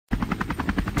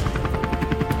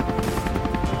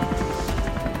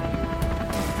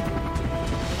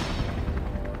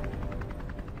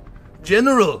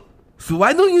General, so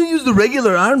why don't you use the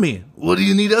regular army? What do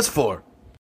you need us for?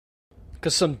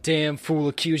 Because some damn fool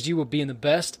accused you of being the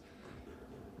best.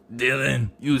 Dylan,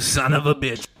 you son of a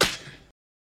bitch.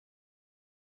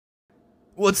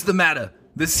 What's the matter?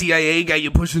 The CIA got you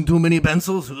pushing too many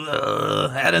pencils?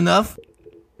 Had enough?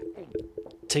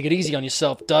 Take it easy on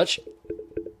yourself, Dutch.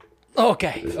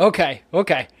 Okay.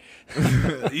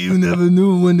 You never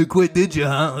knew when to quit, did you,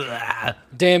 huh?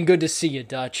 Damn good to see you,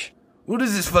 Dutch. What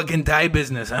is this fucking tie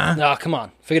business, huh? Nah, come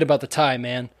on. Forget about the tie,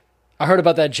 man. I heard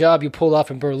about that job you pulled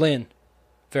off in Berlin.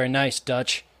 Very nice,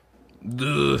 Dutch.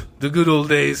 The good old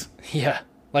days. Yeah,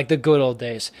 like the good old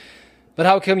days. But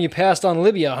how come you passed on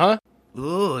Libya, huh?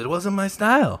 Oh, it wasn't my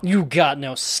style. You got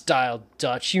no style,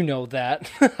 Dutch. You know that.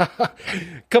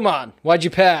 Come on, why'd you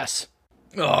pass?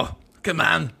 Oh, come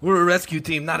on. We're a rescue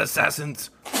team, not assassins.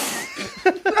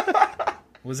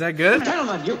 Was that good?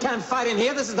 Gentlemen, you can't fight in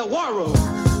here. This is the war room.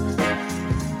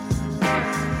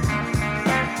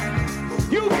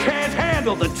 You can't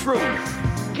handle the truth.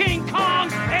 King Kong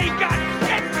ain't got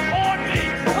shit on me.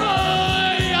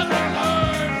 I am the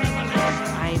third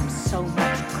revolution. I'm so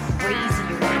much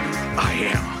crazier than you. I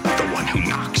am the one who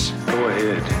knocks. Go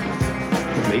ahead.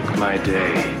 Make my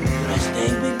day.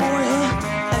 Understand, big boy, huh?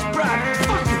 That's Brock.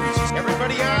 Fuck you.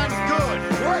 Everybody on? Good.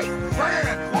 Great.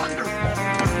 Grand. Wonderful.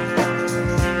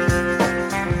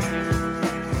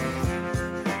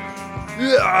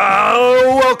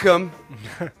 Welcome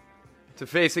to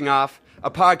Facing Off,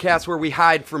 a podcast where we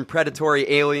hide from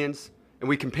predatory aliens and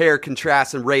we compare,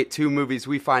 contrast, and rate two movies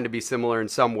we find to be similar in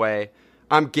some way.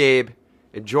 I'm Gabe,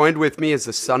 and joined with me is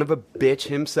the son of a bitch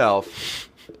himself,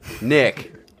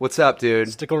 Nick. What's up,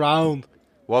 dude? Stick around.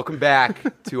 Welcome back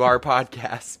to our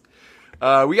podcast.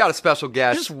 We got a special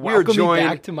guest. Just welcome me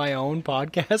back to my own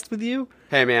podcast with you?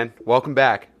 Hey, man. Welcome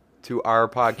back to our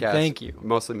podcast. Thank you.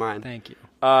 Mostly mine. Thank you.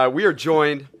 We are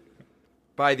joined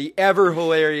by the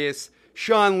ever-hilarious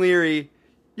Sean Leary.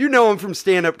 You know him from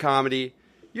stand-up comedy.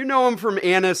 You know him from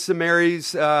Anna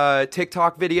Samari's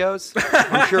TikTok videos.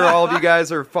 I'm sure all of you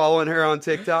guys are following her on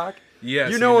TikTok.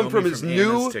 Yes, you know him from his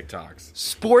new TikToks.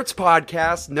 sports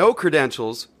podcast, No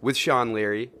Credentials, with Sean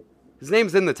Leary. His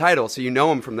name's in the title, so you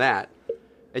know him from that.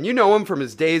 And you know him from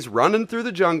his days running through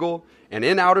the jungle and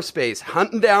in outer space,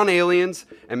 hunting down aliens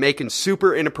and making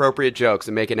super inappropriate jokes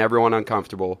and making everyone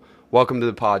uncomfortable. Welcome to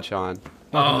the pod, Sean.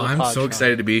 Oh, I'm so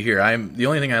excited to be here. The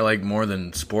only thing I like more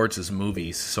than sports is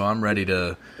movies, so I'm ready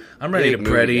to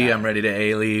Preddy, I'm ready to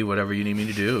Ailey, whatever you need me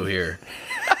to do here.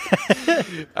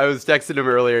 I was texting him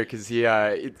earlier because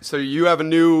so you have a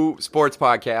new sports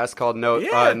podcast called No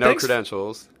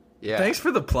Credentials. Yeah. Thanks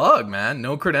for the plug, man.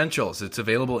 No Credentials. It's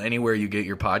available anywhere you get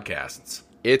your podcasts.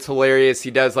 It's hilarious.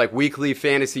 He does like weekly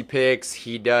fantasy picks.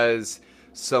 He just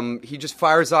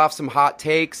fires off some hot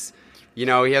takes. You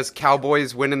know, he has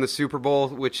Cowboys winning the Super Bowl,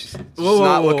 which is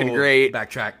not looking great.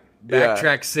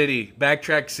 Backtrack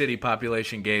City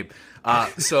population, Gabe.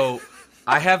 So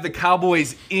I have the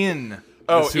Cowboys in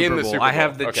the Super Bowl. I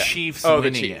have the Chiefs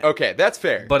winning it. Okay, that's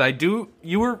fair. But I do.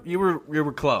 You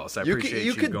were close. I appreciate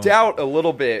you. You could doubt a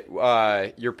little bit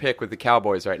your pick with the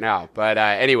Cowboys right now. But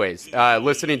anyways,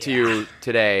 listening to you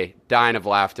today, dying of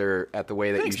laughter at the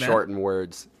way that you shorten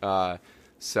words.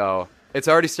 So it's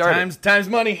already started. Time's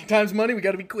money. We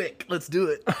got to be quick. Let's do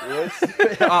it.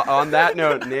 On that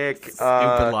note, Nick.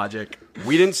 Stupid logic.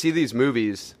 We didn't see these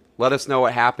movies. Let us know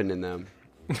what happened in them.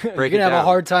 You're going to have a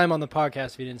hard time on the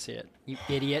podcast if you didn't see it, you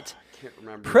idiot. Can't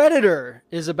remember. Predator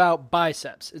is about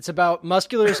biceps. It's about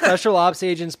muscular special ops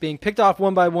agents being picked off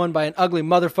one by one by an ugly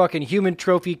motherfucking human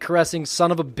trophy-caressing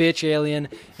son of a bitch alien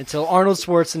until Arnold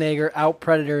Schwarzenegger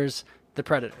out-predators the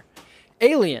Predator.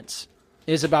 Aliens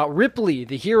is about Ripley,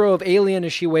 the hero of Alien,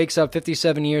 as she wakes up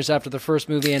 57 years after the first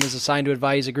movie and is assigned to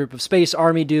advise a group of space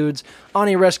army dudes on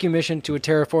a rescue mission to a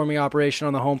terraforming operation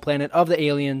on the home planet of the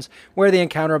aliens, where they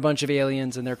encounter a bunch of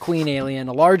aliens and their queen alien,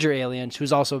 a larger alien,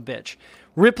 who's also a bitch.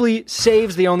 Ripley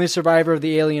saves the only survivor of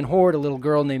the alien horde, a little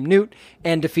girl named Newt,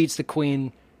 and defeats the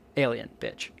queen alien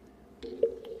bitch.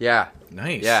 Yeah.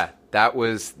 Nice. Yeah, that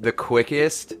was the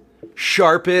quickest,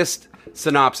 sharpest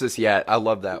synopsis yet. I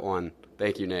love that one.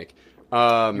 Thank you, Nick.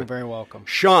 You're very welcome.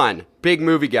 Sean, big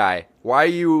movie guy. Why are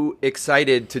you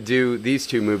excited to do these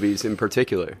two movies in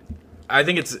particular? I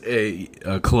think it's a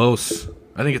close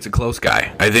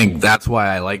guy. I think that's why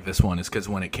I like this one, is because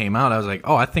when it came out, I was like,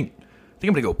 oh, I think I'm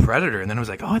going to go Predator. And then I was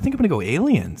like, oh, I think I'm going to go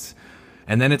Aliens.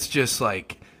 And then it's just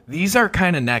like, these are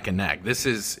kind of neck and neck. This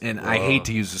is, and I hate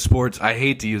to use a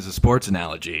sports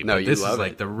analogy. No, but this is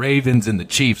like the Ravens and the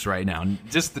Chiefs right now.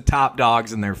 Just the top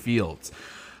dogs in their fields.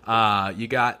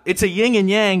 It's a yin and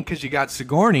yang because you got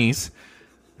Sigourney's,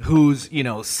 who's,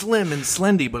 slim and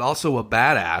slendy, but also a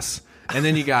badass. And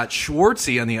then you got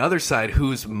Schwartzy on the other side,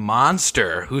 who's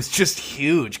monster, who's just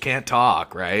huge, can't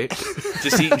talk, right?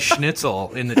 Just eating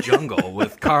schnitzel in the jungle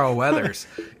with Carl Weathers.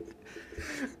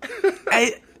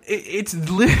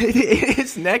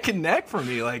 It's neck and neck for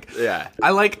me. Like, Yeah.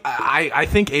 I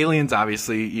think Aliens.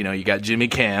 Obviously, you got Jimmy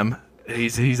Cam.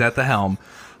 He's at the helm.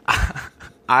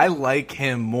 I like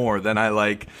him more than I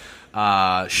like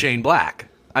Shane Black.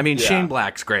 I mean, Yeah. Shane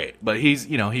Black's great, but he's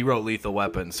he wrote Lethal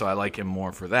Weapon, so I like him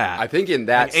more for that. I think in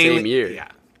that same year.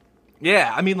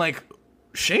 Yeah. I mean, like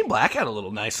Shane Black had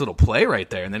a nice little play right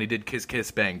there, and then he did Kiss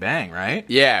Kiss Bang Bang, right?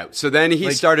 Yeah, so then he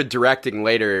Like- started directing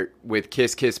later with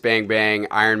Kiss Kiss Bang Bang,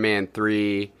 Iron Man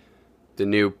 3,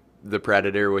 The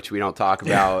Predator, which we don't talk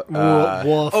about.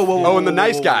 Wolf. Oh, and The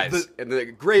Nice Guys. And the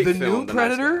great the film, new The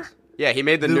Predator? Nice Guys. Yeah, he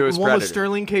made the The newest one Predator. with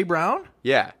Sterling K. Brown.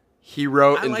 Yeah, he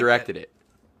wrote I and like directed that. it.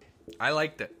 I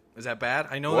liked it. Is that bad?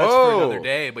 I know that's Whoa. for another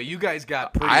day, but you guys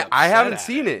got pretty I upset haven't at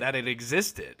seen it. that it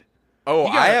existed. Oh,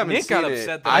 You got- I haven't Nick seen got it.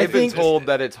 upset that I've it been existed. told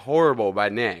that it's horrible by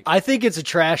Nick. I think it's a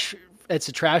trash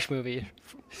movie.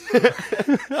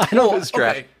 It's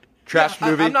trash. Okay. Trash Yeah,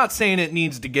 movie. I'm not saying it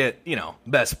needs to get,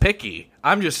 best picky.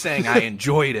 I'm just saying I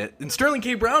enjoyed it. And Sterling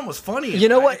K. Brown was funny. You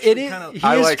know what? It is. Kinda, He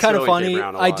I is like kind of Sterling K. funny.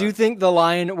 Brown a I lot. do think the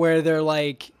line where they're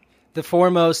like the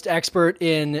foremost expert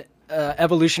in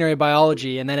evolutionary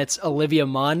biology, and then it's Olivia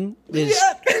Munn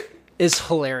is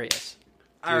hilarious.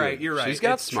 all right, you're right. She's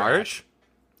got It's smart. trash.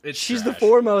 It's She's the trash.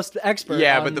 foremost expert.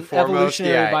 Yeah, on but the foremost,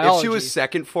 evolutionary yeah. biology. If she was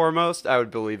second foremost, I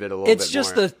would believe it a little it's bit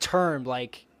just more. the term,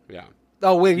 like. Yeah.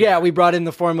 Oh, we brought in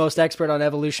the foremost expert on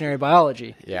evolutionary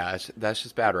biology. Yeah, that's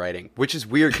just bad writing, which is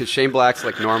weird because Shane Black's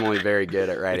like normally very good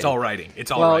at writing. It's all writing. It's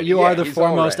all Well, writing. you Yeah, are the he's all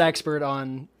foremost right. expert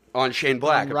on on Shane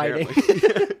Black, writing.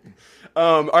 apparently.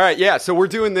 All right, yeah. So we're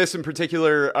doing this in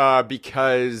particular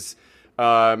because,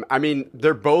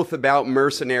 they're both about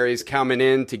mercenaries coming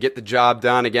in to get the job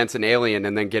done against an alien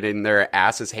and then getting their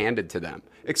asses handed to them.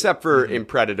 Except for in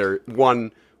Predator,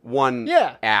 one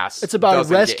Yeah, ass. It's about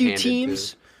doesn't get rescue handed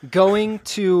teams going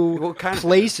to Well, kind of.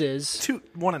 places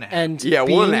 1.5. and Yeah,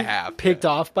 being 1.5, picked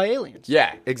off by aliens.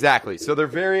 Yeah, exactly. So they're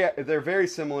very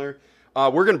similar.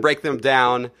 We're gonna break them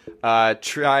down,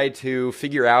 try to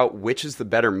figure out which is the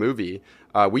better movie.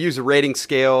 We use a rating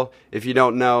scale. If you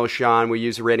don't know, Sean, we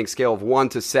use a rating scale of 1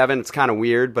 to 7. It's kind of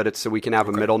weird, but it's so we can have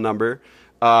a middle number.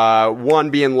 1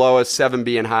 being lowest, 7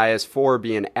 being highest, 4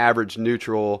 being average,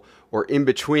 neutral, or in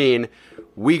between.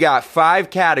 We got 5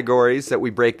 categories that we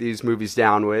break these movies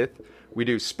down with. We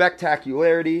do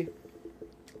spectacularity,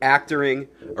 acting,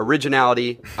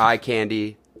 originality, eye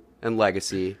candy, and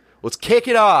legacy. Let's kick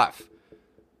it off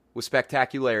with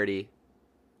spectacularity.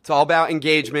 It's all about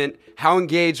engagement. How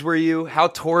engaged were you? How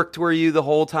torqued were you the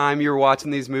whole time you were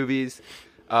watching these movies?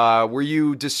 Were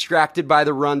you distracted by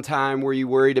the runtime? Were you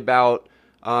worried about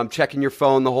checking your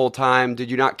phone the whole time?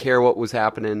 Did you not care what was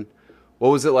happening? What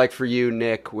was it like for you,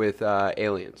 Nick, with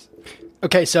Aliens?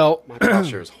 Okay, so My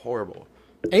posture is horrible.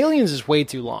 Aliens is way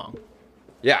too long.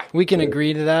 Yeah. We can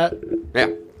agree to that.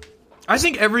 Yeah. I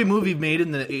think every movie made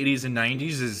in the 80s and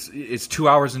 90s is 2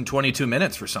 hours and 22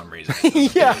 minutes for some reason.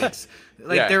 Yeah. It's,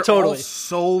 like Yeah, they're all totally.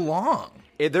 so long.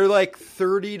 They're like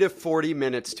 30 to 40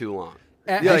 minutes too long.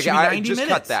 It Yeah, like, should be I 90 just cut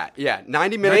minutes. that. Yeah,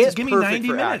 90 minutes is Give me perfect 90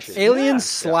 for minutes. action. Aliens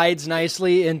slides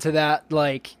nicely into that,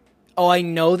 like, oh, I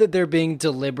know that they're being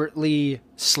deliberately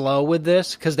slow with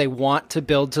this because they want to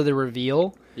build to the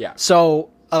reveal. Yeah. So,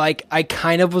 like, I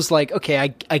kind of was like, okay,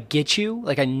 I get you.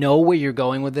 Like, I know where you're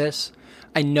going with this.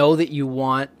 I know that you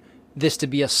want this to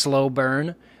be a slow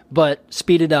burn, but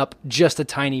speed it up just a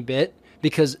tiny bit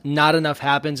because not enough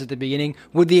happens at the beginning,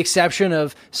 with the exception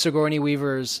of Sigourney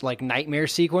Weaver's, like, nightmare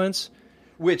sequence.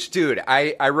 Which, dude,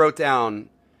 I wrote down,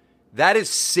 that is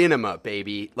cinema,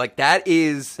 baby. Like,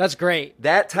 That's great.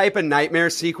 that type of nightmare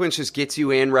sequence just gets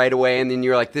you in right away, and then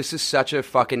you're like, this is such a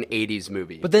fucking 80s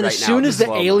movie. But then right as now, soon as the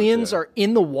slow-mo aliens too. are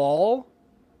in the wall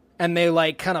and they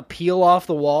like kind of peel off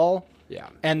the wall, Yeah.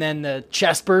 and then the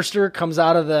chest burster comes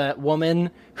out of the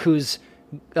woman who's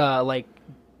like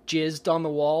jizzed on the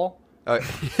wall.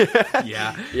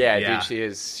 Yeah. Yeah, dude, she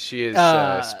is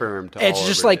spermed all It's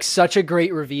just over like it. such a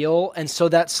great reveal, and so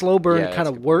that slow burn Yeah, that's kind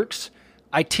a of good works.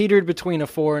 I teetered between a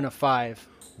 4 and a 5.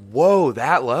 Whoa,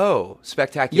 that low. Yeah,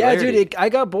 Spectacularity. dude, I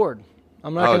got bored.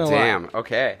 I'm not gonna Oh, lie. damn.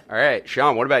 Okay. All right.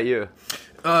 Sean, what about you?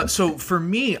 So for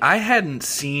me, I hadn't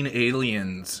seen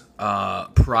Aliens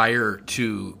prior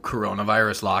to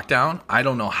coronavirus lockdown. I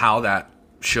don't know how that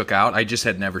shook out. I just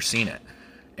had never seen it.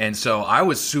 And so I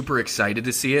was super excited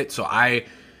to see it. So I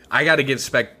got to give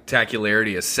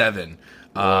Spectacularity a 7.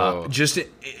 Just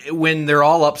when they're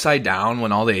all upside down,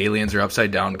 when all the aliens are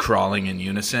upside down crawling in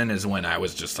unison, is when I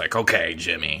was just like, okay,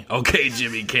 Jimmy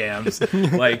Cams,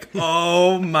 like,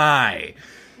 oh my.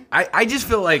 I just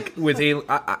feel like with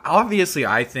obviously,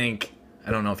 I think,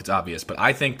 I don't know if it's obvious, but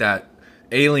I think that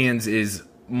Aliens is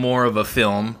more of a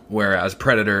film, whereas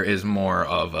Predator is more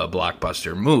of a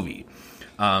blockbuster movie.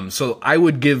 So I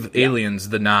would give Aliens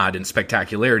the nod in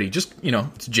spectacularity. Just,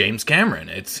 it's James Cameron.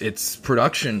 It's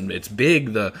production. It's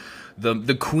big.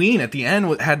 The Queen at the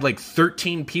end had like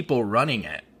 13 people running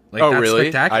it. Like, oh, that's really?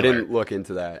 Spectacular. I didn't look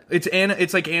into that. It's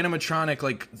like animatronic,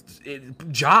 like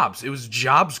Jobs. It was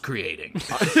Jobs creating.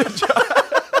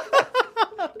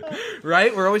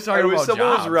 Right? We're always talking about someone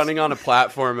Jobs. was running on a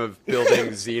platform of building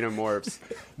xenomorphs.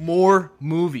 More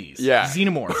movies. Yeah.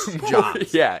 Xenomorphs.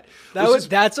 Jobs. Yeah.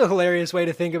 That's a hilarious way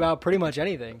to think about pretty much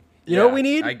anything. You know what we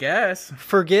need? I guess.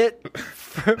 Forget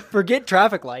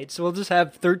traffic lights. We'll just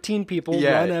have 13 people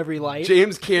run every light.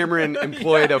 James Cameron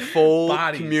employed a full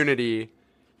Bodies. community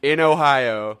in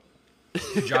Ohio.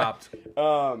 Jobs.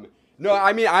 No,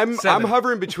 I mean I'm 7.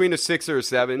 hovering between a 6 or a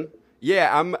 7.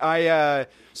 Yeah,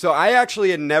 so I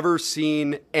actually had never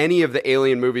seen any of the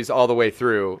Alien movies all the way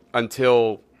through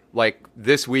until like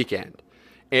this weekend.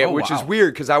 Which is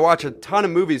weird because I watch a ton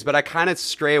of movies, but I kind of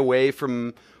stray away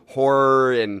from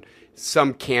horror and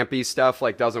some campy stuff.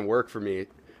 Like, doesn't work for me.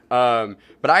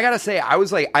 But I gotta say, I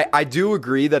was like, I do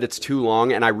agree that it's too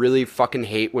long, and I really fucking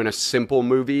hate when a simple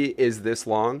movie is this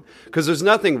long because there's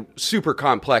nothing super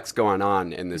complex going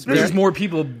on in this movie. There's more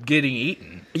people getting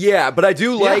eaten. Yeah, but I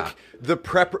do like Yeah. the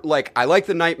prep. Like, I like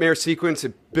the nightmare sequence.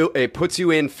 It puts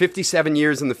you in 57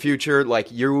 years in the future. Like,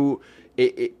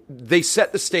 they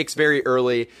set the stakes very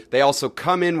early. They also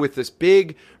come in with this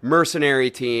big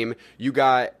mercenary team. You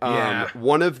got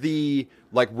one of the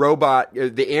robot,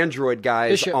 the android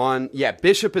guys Bishop. on. Yeah,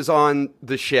 Bishop is on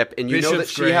the ship, and you know that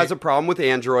Bishop's she great. has a problem with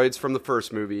androids from the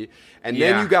first movie. And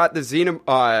then Yeah. you got the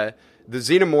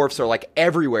xenomorphs are like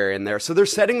everywhere in there. So they're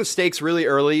setting the stakes really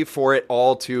early for it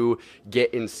all to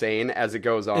get insane as it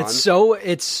goes on.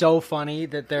 It's so funny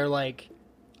that they're like,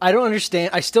 I don't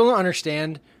understand. I still don't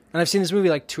understand. And I've seen this movie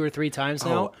like 2 or 3 times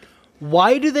now.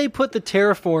 Why do they put the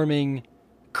terraforming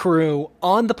crew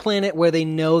on the planet where they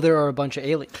know there are a bunch of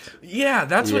aliens? Yeah,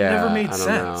 that's what never I made don't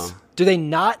sense. know. Do they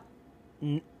not?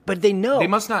 But they know. They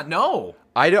must not know.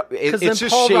 I don't. Because It's then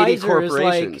just Paul shady Reiser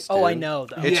corporations. is like, oh, I dude. know,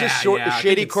 though. It's Yeah, just yeah, I think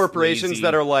shady it's corporations lazy.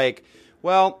 that are like,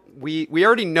 well, we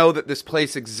already know that this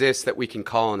place exists that we can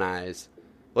colonize.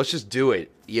 Let's just do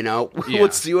it. Yeah.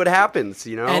 Let's see what happens.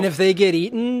 And if they get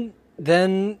eaten,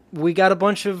 then we got a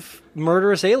bunch of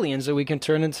murderous aliens that we can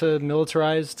turn into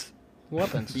militarized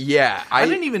weapons. yeah, I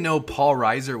didn't even know Paul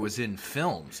Reiser was in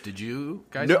films. Did you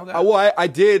guys No, know that? well, I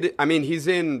did. I mean, he's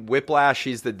in Whiplash.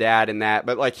 He's the dad in that.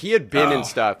 But, like, he had been in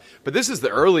stuff. But this is the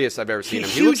earliest I've ever seen him.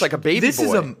 He looks like a baby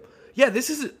boy.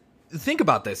 Think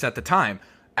about this at the time.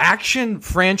 Action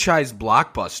franchise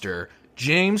blockbuster,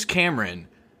 James Cameron.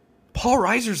 Paul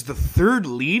Reiser's the 3rd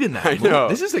lead in that movie. know.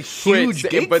 This is a huge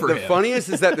gig But for the him. funniest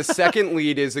is that the second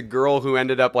lead is a girl who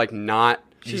ended up, like, not...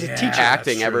 She's Yeah, a teacher.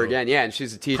 acting that's ever true. again. Yeah, and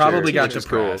she's a teacher. Probably got which is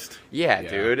cool. depressed. Yeah,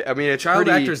 dude. I mean, it's Child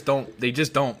pretty... actors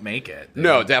just don't make it.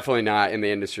 No, definitely not in the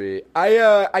industry.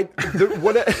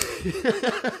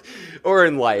 Or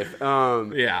in life.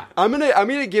 Yeah. I'm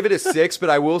gonna give it a 6, but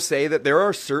I will say that there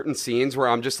are certain scenes where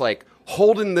I'm just like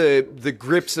holding the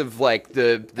grips of like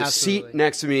the seat Absolutely.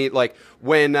 next to me. Like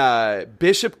when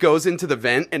Bishop goes into the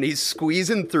vent and he's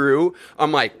squeezing through,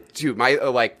 I'm like, dude,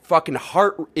 my fucking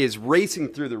heart is racing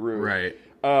through the roof. Right.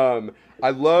 I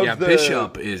love the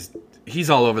Bishop he's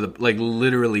all over the, like,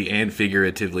 literally and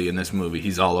figuratively in this movie.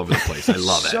 He's all over the place. I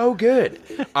love it. so good.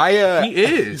 He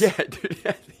is. Yeah,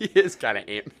 dude, he is kind of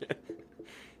Ant-Man.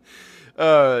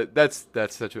 That's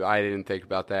such a, I didn't think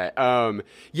about that.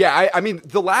 I mean,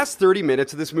 the last 30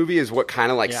 minutes of this movie is what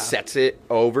kind of sets it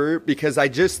over because I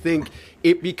just think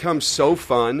it becomes so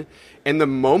fun. And the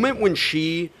moment when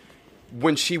she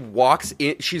walks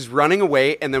in, she's running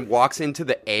away and then walks into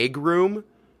the egg room.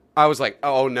 I was like,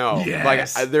 oh no,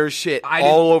 Yes. there's shit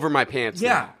all over my pants.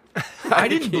 Yeah. now. I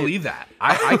didn't believe that.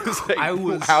 I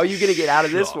was how are you going to get out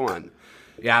of this shook. one?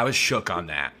 Yeah, I was shook on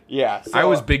that. Yeah. I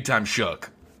was big time shook.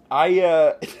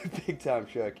 Big time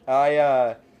shook.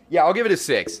 I'll give it a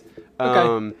 6.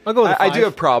 Okay. I'll go with a I do 5.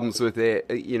 have problems with it,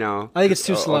 you know. I think it's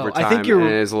too slow. Over I time, think you're-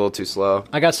 and it is a little too slow.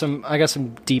 I got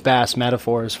some deep ass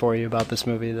metaphors for you about this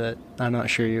movie that I'm not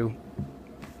sure you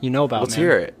know about. Let's man.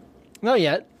 hear it. Not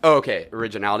yet. Oh, okay,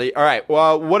 originality. All right.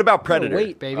 Well, what about Predator?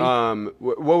 wait, baby.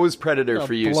 What was Predator I'll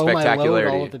for you? blow my load all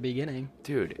Spectacularity, at the beginning.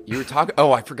 dude. You were talking.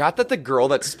 Oh, I forgot that the girl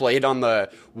that splayed on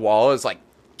the wall is like,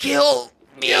 kill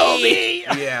me.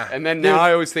 Yeah. And then now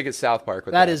I always think of South Park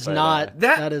with that. That is but, not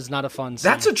that- that is not a fun scene.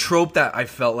 That's a trope that I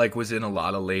felt like was in a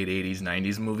lot of late 80s,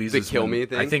 90s movies. The is kill when- me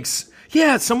thing? I think,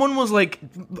 yeah, someone was like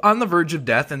on the verge of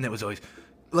death, and it was always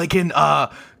like in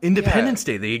Independence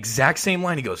Day, the exact same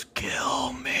line. He goes,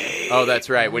 "Kill me." Oh, that's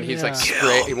right. When he's like Yeah.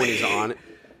 spray, when he's on.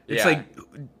 It's Yeah. like,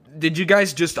 did you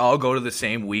guys just all go to the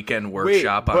same weekend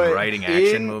workshop on but writing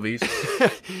action in- movies?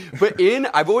 But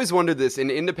I've always wondered this in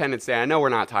Independence Day. I know we're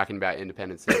not talking about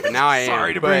Independence Day, but now I am.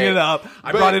 Sorry to but- bring it up.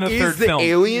 I but brought in a is third the film.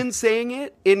 alien saying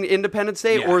it in Independence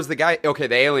Day, Yeah. or is the guy? Okay,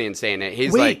 the alien saying it.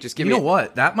 He's Wait, like, just give you me. know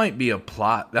what? That might be a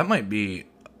plot. That might be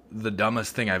the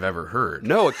dumbest thing I've ever heard.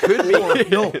 No, it could be.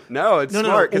 No. no, it's No, no,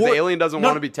 smart because or- the alien doesn't no.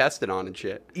 want to be tested on and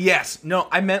shit. Yes. No,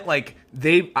 I meant like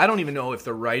I don't even know if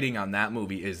the writing on that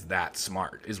movie is that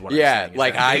smart, is what I'm Yeah, saying. Is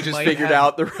like that I they just might figured have-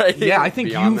 out the writing. Yeah, I think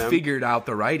beyond you them. figured out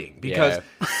the writing because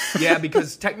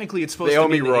because technically it's supposed They to owe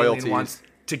be me the alien royalties. wants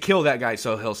to kill that guy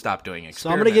so he'll stop doing experiments. So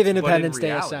I'm gonna give but in Independence Day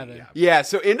a reality, 7. yeah. Yeah,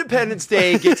 so Independence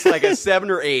Day gets like a 7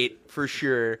 or 8 for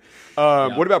sure.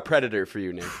 What about Predator for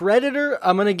you, Nick? Predator,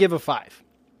 I'm gonna give a 5.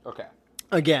 Okay.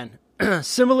 Again,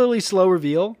 similarly slow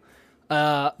reveal,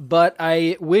 but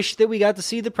I wish that we got to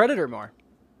see the Predator more.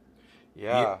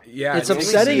 Yeah. Yeah, It's I think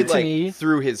upsetting See, to like, me.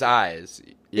 through his eyes.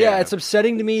 Yeah, it's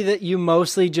upsetting to me that you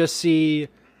mostly just see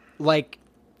like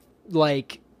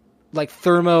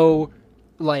thermo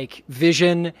like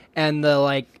vision and the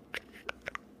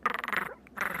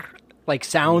like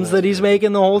sounds that he's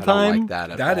making the whole I don't time. like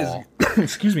that at That all. is,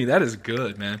 excuse me, that is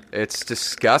good, man. It's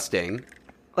disgusting.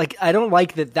 Like I don't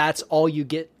like that that's all you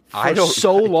get for I don't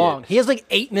so like long. it. He has like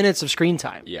 8 minutes of screen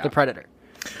time. Yeah. The Predator.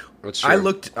 That's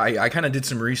I kind of did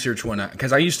some research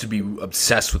because I used to be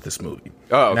obsessed with this movie.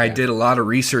 Oh, And I okay. did a lot of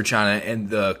research on it, and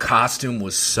the costume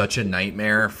was such a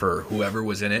nightmare for whoever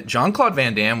was in it. Jean-Claude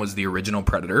Van Damme was the original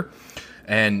Predator,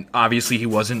 and obviously he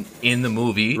wasn't in the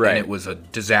movie, Right. and it was a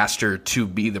disaster to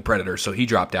be the Predator, so he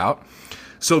dropped out.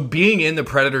 So being in the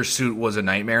Predator suit was a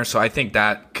nightmare, so I think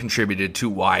that contributed to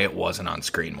why it wasn't on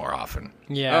screen more often.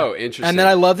 Yeah. Oh, interesting. And then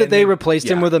I love that And they they- replaced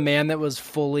him yeah. with a man that was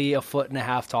fully a foot and a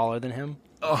half taller than him.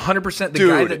 100%. The Dude.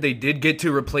 guy that they did get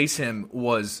to replace him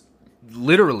was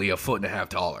literally a foot and a half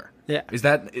taller. Yeah. Is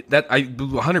that I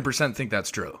 100% think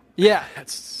that's true. Yeah.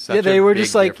 Such Yeah, they a were big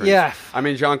just like, difference. yeah. I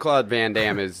mean, Jean-Claude Van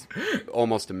Damme is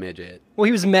almost a midget. Well,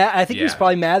 he was mad. I think he was Yeah.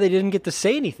 probably mad they didn't get to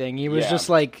say anything. He was Yeah. just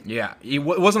like, Yeah, it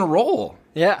wasn't a role.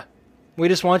 yeah, we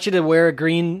just want you to wear a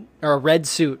green or a red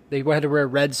suit. They had to wear a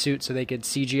red suit so they could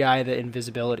CGI the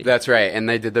invisibility. That's right, and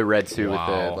they did the red suit with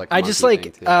Wow. the like. I just monkey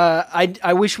like, thing, too.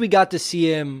 I wish we got to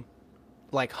see him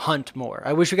like hunt more.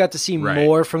 I wish we got to see Right.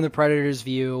 more from the Predator's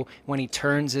view when he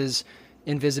turns his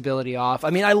invisibility off. I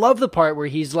mean, I love the part where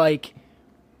he's like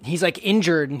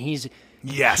injured and he's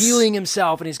Yes. healing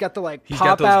himself and he's got the like He's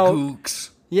pop got those out. gooks.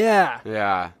 Yeah.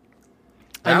 Yeah.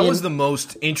 That mean- was the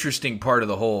most interesting part of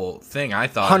the whole thing, I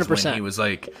thought. is 100%. When he was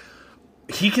like,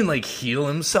 he can like heal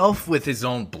himself with his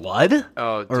own blood.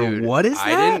 Oh, or dude, what is that?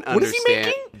 I didn't What is he understand.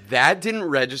 making? That didn't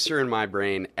register in my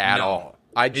brain at No. all.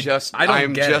 I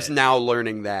don't get just it. now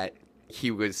learning that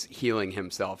he was healing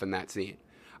himself in that scene.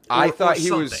 I thought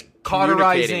he was something. communicating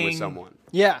Cauterizing. with someone.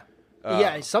 Yeah.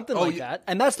 Yeah, something like you- that.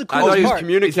 And that's the I thought coolest he was part. Is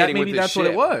communicating that maybe with his that's what it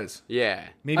ship. was? Yeah.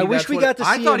 Maybe I wish that's we what got to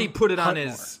I see thought him he put it on hunt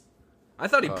his. I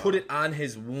thought he put it on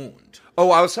his wound. Oh,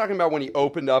 I was talking about when he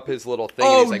opened up his little thing.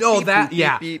 and Oh he's like, no, beep, that beep,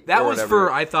 yeah, beep, beep, that or was whatever.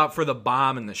 for I thought for the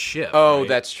bomb in the ship. Oh, right?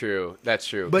 that's true. That's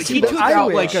true. But See, he but took I out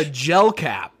wish- like a gel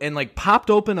cap and like popped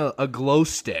open a glow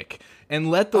stick and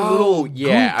let the Oh, little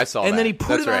yeah, goop- I saw and then that. he put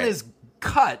That's it on right. his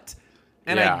cut,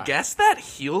 and Yeah. I guess that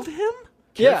healed him.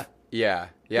 Yeah. yeah,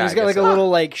 yeah. He's I got like guess a so. little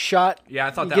like shot. Yeah,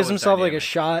 I thought he that gives was himself like a dynamic.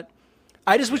 shot.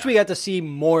 I just wish we got to see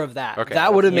more of that. Okay,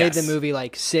 That would have made yes. the movie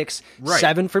like 6, Right.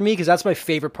 7 for me because that's my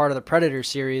favorite part of the Predator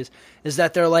series is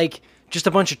that they're like just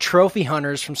a bunch of trophy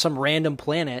hunters from some random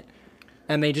planet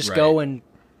and they just Right. go and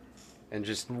and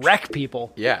just wreck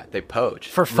people yeah, they poach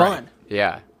for fun,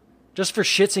 Yeah, just for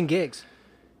shits and gigs.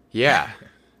 yeah.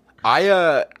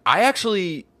 I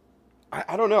actually.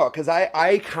 I don't know, because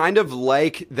I kind of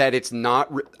like that it's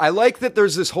not... I like that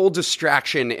there's this whole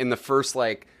distraction in the first,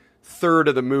 like, third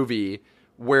of the movie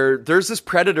where there's this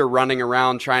predator running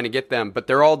around trying to get them, but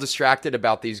they're all distracted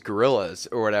about these gorillas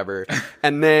or whatever.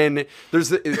 And then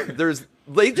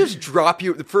they just drop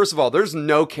you... First of all, there's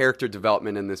no character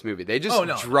development in this movie. They just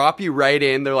drop you right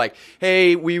in. They're like,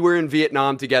 hey, we were in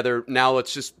Vietnam together. Now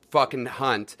let's just fucking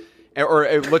hunt.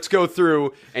 Or let's go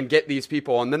through and get these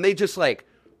people. And then they just, like...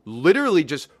 literally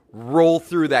just roll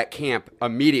through that camp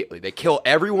immediately. They kill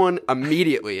everyone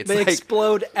immediately. It's They like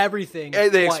explode everything. they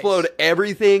twice. explode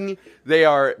everything.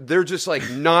 They're just like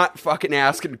not fucking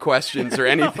asking questions or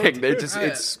anything. They just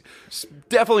it's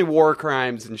definitely war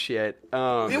crimes and shit.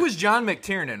 It was John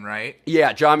McTiernan, right?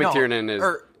 Yeah, John No, McTiernan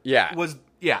is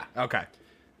okay.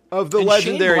 of the And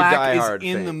legendary Shane Black Die is Hard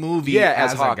in fame. the movie yeah,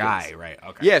 as a Hawkins. guy, right?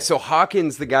 Okay. Yeah, so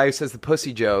Hawkins, the guy who says the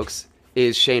pussy jokes,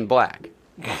 is Shane Black,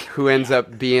 who ends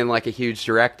up being like a huge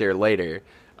director later.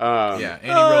 Yeah, and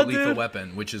he wrote Lethal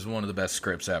Weapon, which is one of the best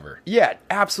scripts ever. Yeah,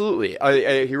 absolutely.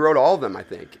 He wrote all of them, I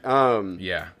think.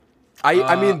 Yeah.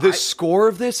 I mean, the score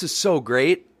of this is so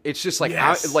great. It's just like,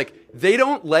 Yes. they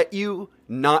don't let you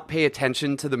not pay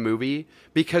attention to the movie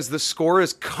because the score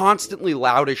is constantly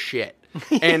loud as shit,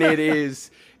 and it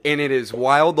is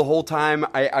wild the whole time.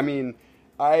 I mean,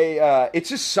 it's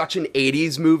just such an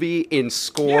 '80s movie in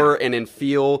score and in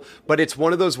feel, but it's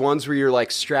one of those ones where you're like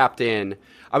strapped in.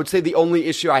 I would say the only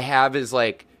issue I have is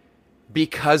like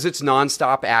because it's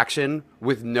nonstop action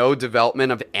with no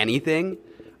development of anything.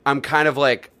 I'm kind of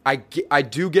like, I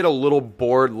do get a little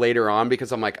bored later on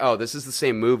because I'm like, oh, this is the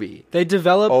same movie. They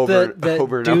developed Over that and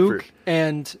over. Duke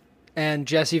and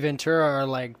Jesse Ventura are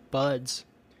like buds.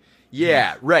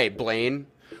 Yeah, right, Blaine.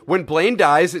 When Blaine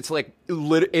dies, it's like,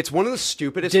 it's one of the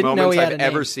stupidest Didn't know moments he had I've a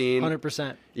ever name. seen.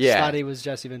 100%. Yeah. Thought he was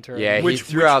Jesse Ventura. Yeah, he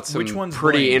threw out some which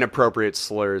pretty Blaine? inappropriate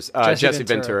slurs. Jesse Jesse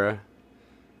Ventura. Ventura.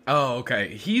 Oh,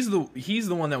 okay. He's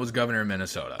the one that was governor of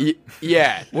Minnesota.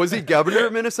 Yeah. Was he governor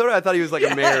of Minnesota? I thought he was like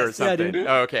a mayor or Yes. Yeah, something. dude.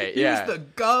 Okay, He yeah. was the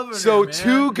governor. So man. two This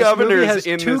movie governors has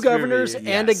in two this governors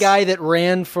movie. and a Yes. guy that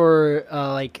ran for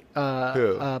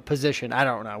Who? position. I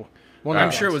don't know. One I'm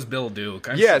of sure it those. was Bill Duke.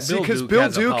 Yes, because Bill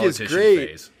has a Duke is politician great.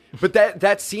 face. But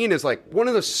that scene is like one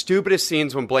of the stupidest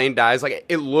scenes when Blaine dies. Like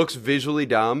it looks visually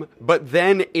dumb, but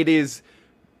then it is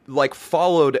like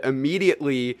followed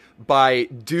immediately by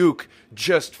Duke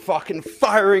just fucking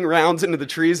firing rounds into the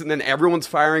trees, and then everyone's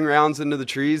firing rounds into the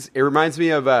trees. It reminds me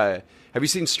of have you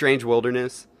seen Strange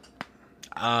Wilderness?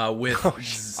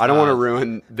 With I don't want to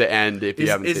ruin the end if you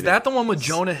haven't is seen that it. the one with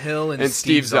Jonah Hill and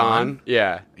Steve Zahn.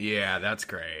 Yeah. Yeah, that's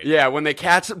great. Yeah, when they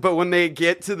catch, but when they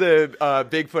get to the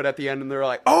Bigfoot at the end, and they're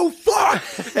like, "Oh fuck!"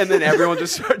 and then everyone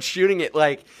just starts shooting it.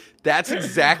 Like that's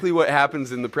exactly what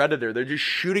happens in the Predator. They're just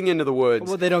shooting into the woods.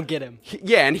 Well, they don't get him.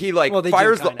 Yeah, and he like Well, they do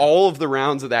fires kinda. all of the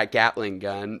rounds of that Gatling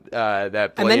gun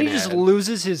that And then he Blaine just had.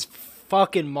 loses his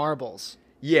fucking marbles.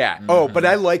 Yeah. Oh, but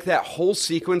I like that whole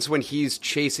sequence when he's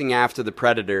chasing after the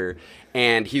Predator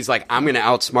and he's like, I'm going to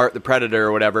outsmart the Predator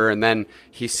or whatever. And then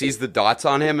he sees the dots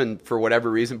on him and for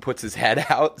whatever reason puts his head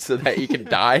out so that he can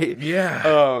die.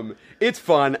 Yeah. It's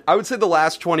fun. I would say the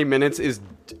last 20 minutes is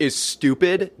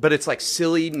stupid, but it's like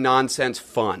silly nonsense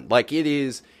fun. Like it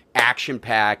is action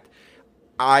packed.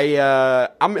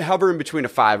 I'm hovering between a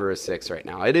 5 or a 6 right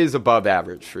now. It is above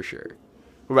average for sure.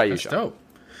 What about you, That's Sean?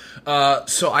 dope.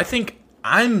 So I think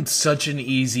I'm such an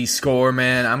easy score,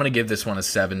 man. I'm going to give this one a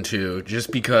 7 too,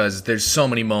 just because there's so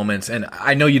many moments. And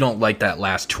I know you don't like that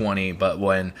last 20, but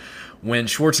when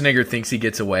Schwarzenegger thinks he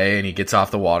gets away and he gets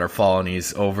off the waterfall and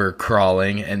he's over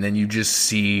crawling and then you just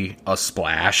see a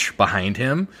splash behind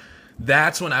him,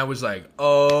 that's when I was like,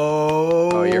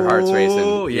 oh, your heart's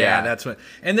racing. Yeah, Yeah. that's when.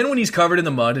 And then when he's covered in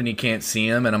the mud and he can't see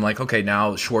him, and I'm like, okay,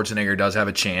 now Schwarzenegger does have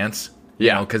a chance.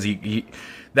 Yeah. Because he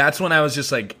that's when I was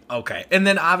just like, okay. And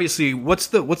then obviously, what's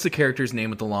the character's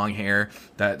name with the long hair?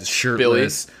 That's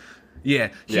shirtless. Yeah,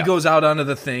 he Yeah. goes out onto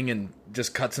the thing and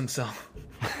just cuts himself.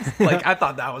 Like I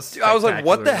thought that was. I was like,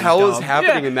 what the hell is spectacularly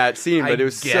happening dumb. in that scene? But I it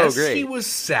was so guess great. He was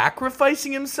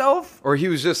sacrificing himself. Or he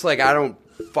was just like, I don't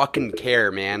fucking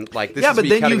care, man. Like this Yeah, is but me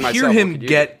then cutting you hear myself. him What could you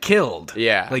get killed.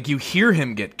 Yeah. like you hear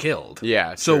him get killed.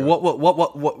 Yeah, So true.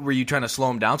 what were you trying to slow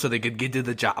him down so they could get to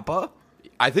the chopper?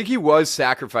 I think he was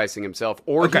sacrificing himself,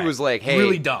 or he was like, "Hey,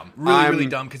 really dumb, I'm- really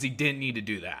dumb," because he didn't need to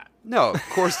do that. No, of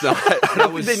course not. I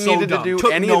don't was think they so needed dumb. to do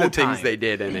Took any no of the things time. they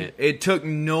did in it. It took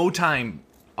no time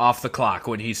off the clock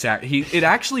when he sat. It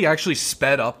actually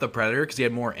sped up the Predator because he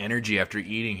had more energy after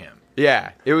eating him.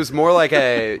 Yeah, it was more like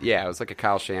it was like a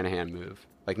Kyle Shanahan move.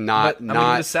 Like not But I'm gonna give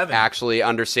it a not 7. actually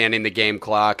understanding the game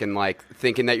clock and like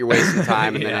thinking that you're wasting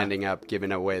time and then Yeah. ending up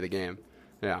giving away the game.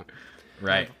 Yeah.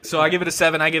 Right. So I give it a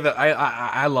 7.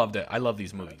 I loved it. I love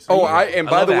these movies. Oh, and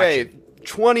by love the way,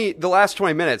 action. the last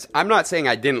 20 minutes, I'm not saying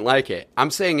I didn't like it. I'm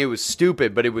saying it was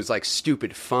stupid, but it was like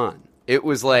stupid fun. It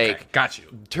was like, Okay, got you.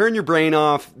 turn your brain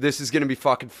off. This is going to be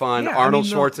fucking fun. Yeah, Arnold I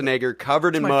mean, no, Schwarzenegger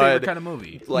covered in my mud. favorite kind of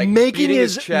movie. Like making beating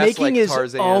his chest like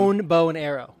Tarzan. own bow and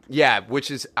arrow. Yeah, which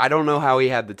is, I don't know how he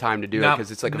had the time to do it Now, because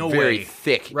it's like no a very way,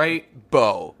 thick right?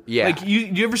 bow. Yeah. Like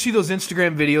you ever see those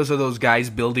Instagram videos of those guys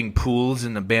building pools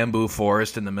in the bamboo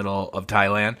forest in the middle of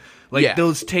Thailand? Like Yeah.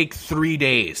 those take 3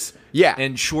 days. Yeah.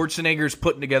 And Schwarzenegger's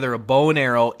putting together a bow and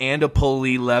arrow and a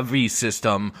pulley levy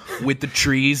system with the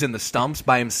trees and the stumps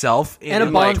by himself And a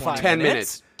in like bonfire. 10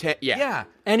 minutes. Yeah. Yeah.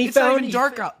 And he It's not found even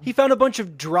dark out. He found a bunch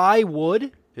of dry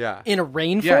wood. Yeah. In a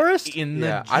rainforest.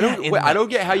 Yeah, I don't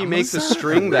get how you make the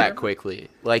string that quickly.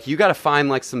 Like you got to find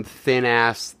like some thin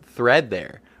ass thread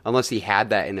there, unless he had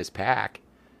that in his pack.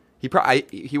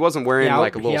 He wasn't wearing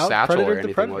like a little satchel or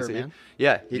anything, Predator, was he? man.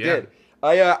 Yeah, he did.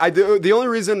 The only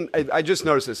reason I just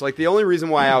noticed this, like the only reason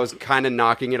why I was kind of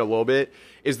knocking it a little bit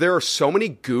is there are so many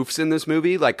goofs in this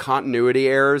movie, like continuity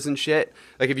errors and shit.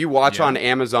 Like if you watch on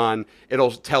Amazon,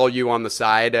 it'll tell you on the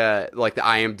side, like the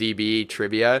IMDb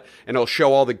trivia, and it'll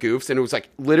show all the goofs. And it was like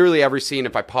literally every scene,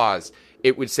 if I paused,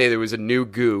 it would say there was a new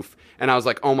goof. And I was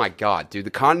like, oh my God, dude,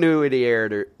 the continuity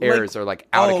errors are like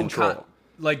out of control.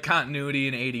 Like continuity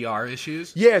and ADR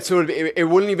issues? Yeah, so it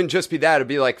wouldn't even just be that. It'd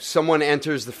be like someone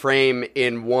enters the frame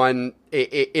in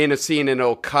a scene and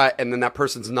it'll cut and then that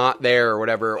person's not there or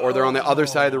whatever, or they're on the other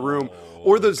side of the room.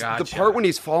 Or the part when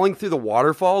he's falling through the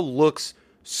waterfall looks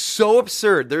so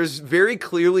absurd. There's very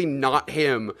clearly not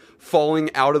him falling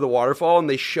out of the waterfall, and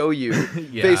they show you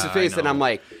face to face, and I'm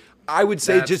like, I would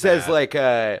say just as like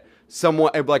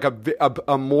somewhat like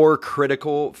a more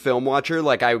critical film watcher,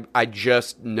 like I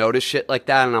just noticed shit like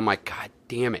that, and I'm like, God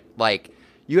damn it! Like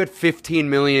you had $15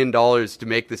 million to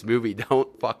make this movie.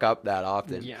 Don't fuck up that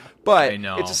often. Yeah, but I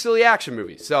know. It's a silly action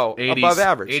movie, so 80s, above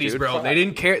average. 80s, dude. bro. They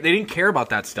didn't care. They didn't care about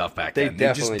that stuff back then. They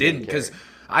just definitely didn't didn't care. because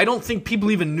I don't think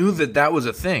people even knew that was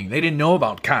a thing. They didn't know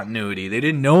about continuity. They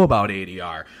didn't know about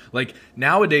ADR. Like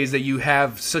nowadays that you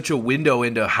have such a window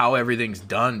into how everything's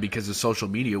done because of social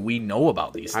media, we know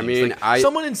about these things. I mean, like,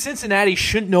 someone in Cincinnati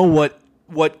should know what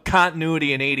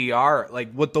continuity and ADR,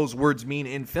 like what those words mean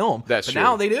in film. That's but true.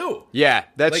 now they do. Yeah,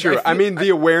 that's Like, true. I I feel- mean, the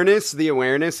awareness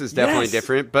is definitely Yes.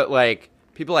 different, but like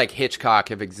people like Hitchcock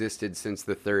have existed since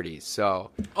the 30s.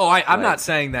 So Oh, I'm Like, not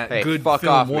saying that hey, good fuck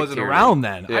film off, wasn't McTiernan. around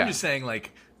then. Yeah. I'm just saying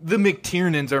like the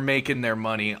McTiernans are making their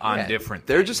money on yeah, different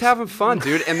they're things. just having fun,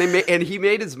 dude, and and he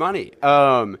made his money.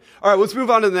 All right, let's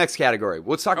move on to the next category.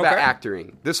 Let's talk about Okay.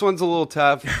 acting. This one's a little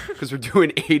tough because we're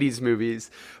doing 80s movies,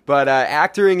 but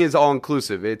acting is all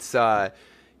inclusive. It's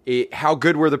how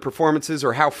good were the performances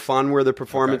or how fun were the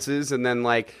performances, and then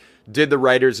like did the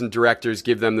writers and directors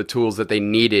give them the tools that they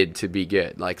needed to be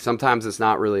good? Like sometimes it's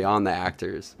not really on the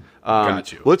actors.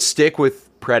 Got you. Let's stick with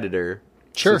Predator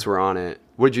Sure. since we're on it.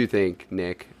 What'd you think,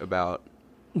 Nick, about?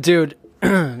 Dude,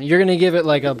 you're gonna give it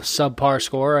like a subpar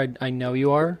score. I know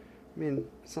you are. I mean,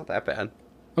 it's not that bad. I'm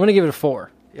gonna give it a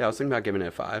 4. Yeah, I was thinking about giving it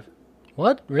a 5.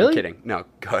 What? Really? I'm kidding. No,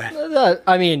 go ahead.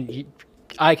 I mean,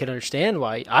 I can understand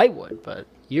why I would, but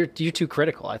you're too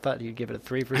critical. I thought you'd give it a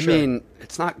 3 for I sure. mean,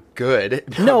 it's not good.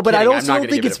 no, I'm but I kidding. don't, I'm not don't gonna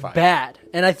think give it it's a 5. bad.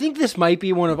 And I think this might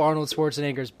be one of Arnold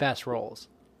Schwarzenegger's best roles.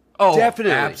 Oh,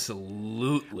 Definitely.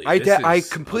 absolutely. I This is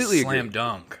completely a slam agree.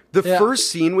 dunk. The Yeah. first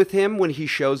scene with him when he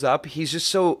shows up, he's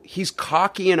just he's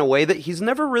cocky in a way that he's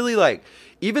never really like,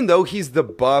 even though he's the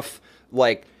buff,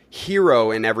 like, hero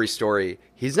in every story,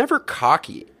 he's never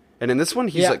cocky. And in this one,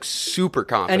 he's Yeah. like super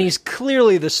confident. And he's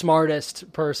clearly the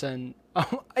smartest person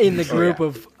in the group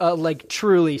yeah. of like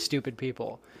truly stupid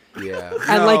people. yeah.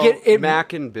 And, like, it-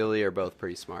 Mac and Billy are both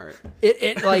pretty smart.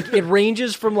 It like it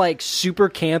ranges from like super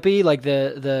campy, like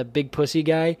the big pussy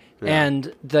guy,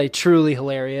 and the truly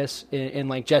hilarious in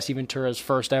like Jesse Ventura's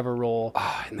first ever role,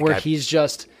 and the where guy-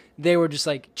 they were just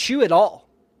like chew it all,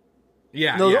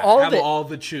 Yeah, No, yeah. all of have it. all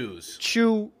the chews.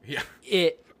 chew Yeah.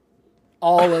 it,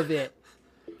 all of it,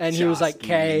 and he was like, Josky.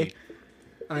 "Okay,"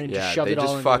 and Yeah, just shoved they it all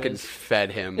just into fucking his,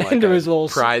 fed him like into a his little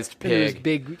prized into his pig.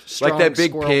 big strong Like that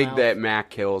big squirrel pig mouth. that Mac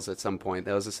kills at some point.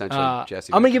 That was essentially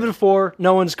Jesse. I'm gonna give it a 4.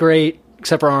 No one's great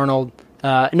except for Arnold.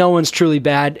 No one's truly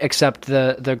bad except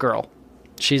the girl.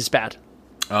 She's bad.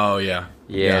 Oh yeah.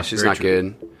 Yeah, she's very not true.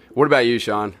 good. What about you,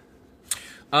 Sean?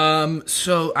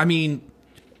 So I mean,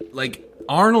 like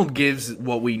Arnold gives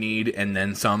what we need and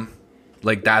then some.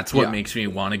 Like that's what Yeah. makes me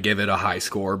want to give it a high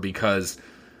score because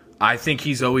I think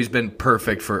he's always been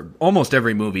perfect for almost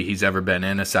every movie he's ever been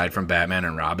in, aside from Batman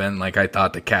and Robin. Like I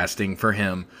thought the casting for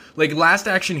him, like Last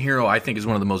Action Hero, I think is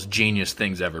one of the most genius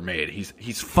things ever made.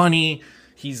 He's funny,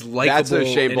 he's likable. That's a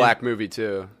Shane and Black movie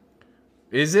too.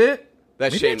 Is it?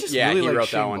 That's Maybe I Shane. just Yeah, really he like wrote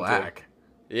Shane that one Black. too.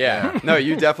 Yeah. No,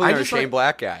 you definitely I are a just Shane like-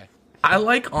 Black guy. I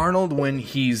like Arnold when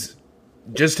he's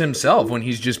just himself, when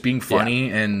he's just being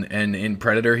funny, and in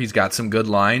Predator he's got some good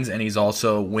lines, and he's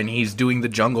also, when he's doing the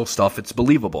jungle stuff, it's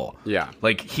believable. Yeah.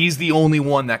 Like, he's the only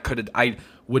one that I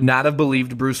would not have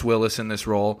believed Bruce Willis in this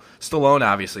role. Stallone,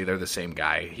 obviously, they're the same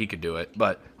guy. He could do it.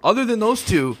 But other than those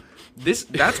two,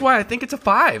 that's why I think it's a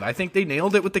 5. I think they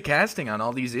nailed it with the casting on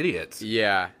all these idiots.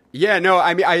 Yeah. Yeah, no,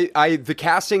 I mean, I the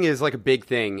casting is like a big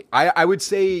thing. I would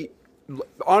say,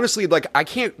 honestly, like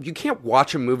you can't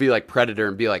watch a movie like Predator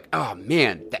and be like, oh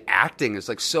man, the acting is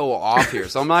like so off here.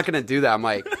 So I'm not gonna do that. I'm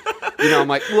like,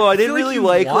 well, I didn't like really you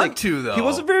like want to, though. He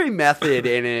wasn't very method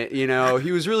in it.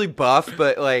 He was really buff,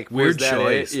 but like Weird was that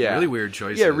choice. it? Yeah, Really weird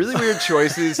choices. Yeah, really weird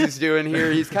choices he's doing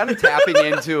here. He's kind of tapping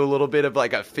into a little bit of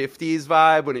like a 50s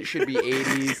vibe when it should be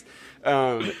 80s.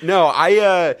 No,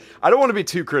 I don't want to be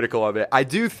too critical of it. I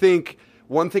do think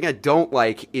one thing I don't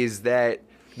like is that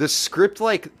the script,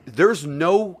 like, there's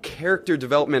no character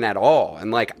development at all.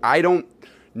 And like, I don't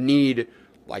need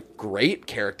like great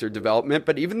character development,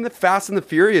 but even the Fast and the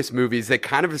Furious movies, they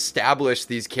kind of establish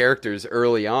these characters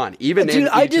early on. Even in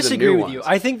I each of the disagree new with ones. you.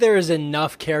 I think there is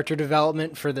enough character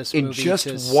development for this In movie just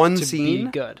to, one to scene?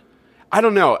 be good. I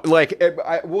don't know. Like,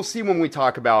 we'll see when we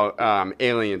talk about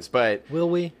Aliens, but Will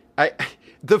we?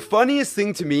 the funniest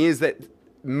thing to me is that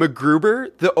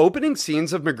MacGruber, the opening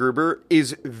scenes of MacGruber,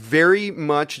 is very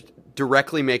much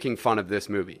directly making fun of this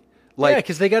movie. Like, Yeah,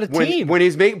 'cause they got a team. When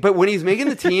he's making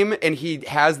the team, and he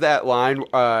has that line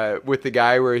with the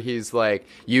guy where he's like,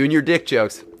 "You and your dick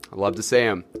jokes, I love to say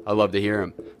them. I love to hear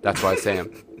them. That's why I say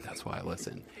them. That's why I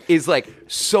listen." Is like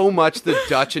so much the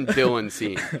Dutch and Dylan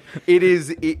scene.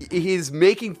 He's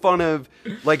making fun of,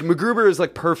 like, MacGruber is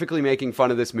like perfectly making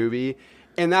fun of this movie.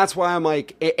 And that's why I'm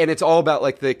like, and it's all about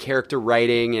like the character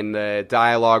writing and the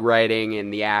dialogue writing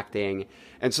and the acting.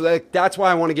 And so that's why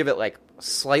I want to give it like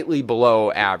slightly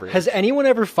below average. Has anyone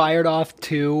ever fired off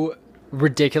two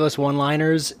ridiculous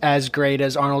one-liners as great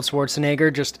as Arnold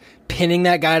Schwarzenegger just pinning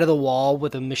that guy to the wall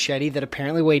with a machete that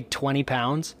apparently weighed 20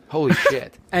 pounds Holy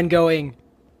shit. and going,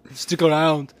 stick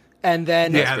around. And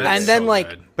then, like,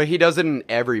 good. But he does it in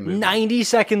every movie. 90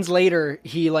 seconds later,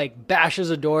 he like bashes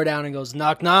a door down and goes,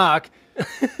 knock, knock.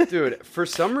 Dude, for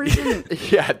some reason,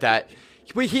 yeah, that.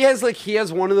 But he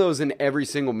has one of those in every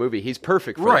single movie. He's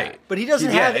perfect for Right. that. But he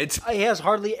doesn't Yeah, have, it's- he has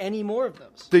hardly any more of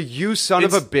those. The "you son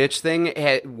of a It's- bitch" thing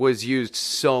was used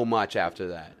so much after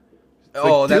that.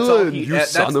 Oh, Like, that's all Dylan, he. you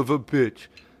that's, son of a bitch.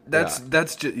 That's Yeah.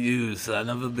 that's just you son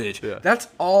of a bitch. Yeah. That's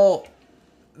all.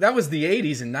 That was the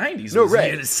 80s and 90s. No, was,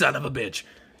 right. "You son of a bitch."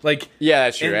 Like, Yeah,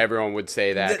 that's true. and Everyone would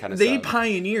say that kind of they stuff.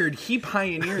 He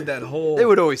pioneered that whole. They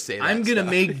would always say that I'm gonna stuff.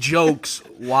 make jokes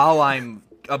while I'm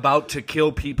about to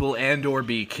kill people and or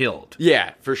be killed.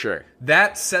 Yeah, for sure.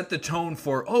 That set the tone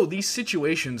for, oh, these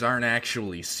situations aren't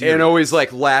actually serious. And always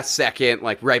like last second,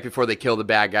 like right before they kill the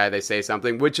bad guy, they say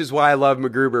something, which is why I love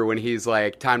MacGruber when he's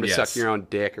like, "Time to Yes. suck your own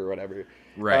dick" or whatever.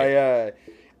 Right.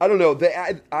 I don't know.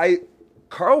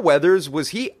 Carl Weathers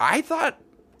I thought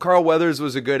Carl Weathers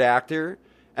was a good actor,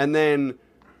 and then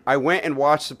I went and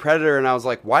watched The Predator, and I was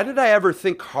like, why did I ever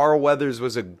think Carl Weathers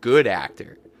was a good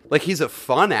actor? Like, he's a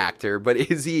fun actor, but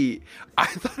is he? I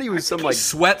thought he was some like. He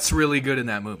sweats really good in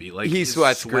that movie. Like, He his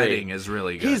sweats sweating great. is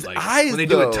really good. His like, eyes, when they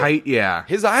do though, it tight, yeah.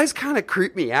 His eyes kind of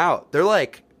creep me out. They're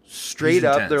like straight He's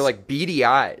up. intense. They're like beady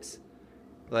eyes.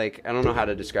 Like, I don't know how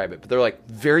to describe it, but they're like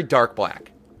very dark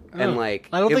black. And like,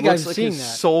 I don't it think looks I've like seen his that.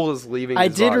 soul is leaving. I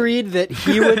his did body. read that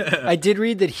he would. I did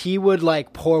read that he would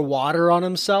like pour water on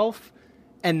himself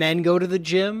and then go to the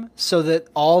gym so that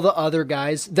all the other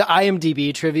guys. The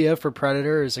IMDb trivia for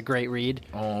Predator is a great read.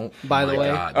 Oh, By the my way.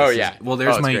 God, Oh, this yeah. Well,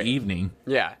 there's Oh, it's my great. evening.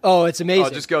 Yeah. Oh, it's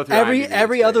amazing. just go through every IMDb, it's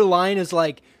every other great. line is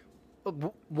like.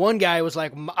 One guy was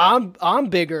like, "I'm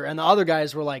bigger," and the other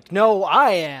guys were like, "No,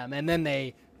 I am," and then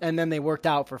they worked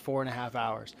out for 4.5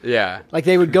 hours. Yeah. Like,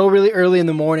 they would go really early in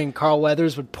the morning. Carl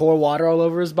Weathers would pour water all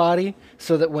over his body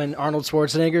so that when Arnold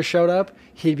Schwarzenegger showed up,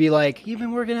 he'd be like, "You've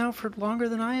been working out for longer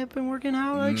than I have been working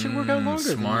out. I should work out longer."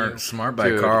 than you." Smart by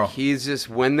Dude, Carl. he's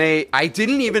just I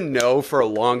didn't even know for a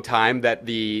long time that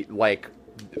the like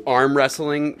arm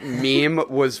wrestling meme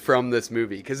was from this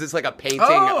movie because it's like a painting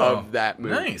Oh, of that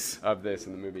movie. nice. Of this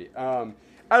in the movie.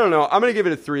 I don't know. I'm gonna give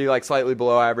it a 3, like slightly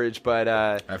below average. But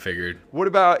I figured. what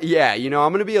about? Yeah, I'm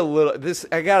gonna be a little.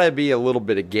 I gotta be a little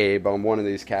bit of Gabe on one of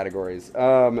these categories.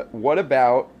 What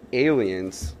about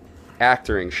Aliens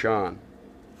acting, Sean?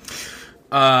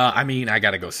 I mean, I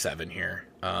gotta go 7 here.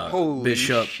 Holy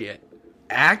Bishop shit!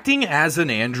 acting as an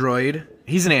android.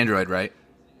 He's an android, right?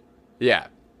 Yeah.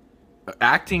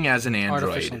 Acting as an android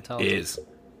Artificial intelligence. is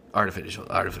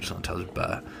artificial intelligence.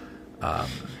 But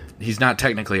he's not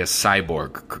technically a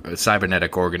cyborg, a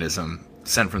cybernetic organism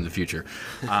sent from the future.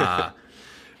 Yeah,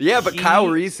 but He- Kyle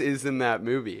Reese is in that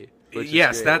movie. which is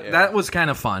Yes, great, that was kind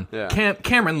of fun. Yeah.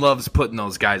 Cameron loves putting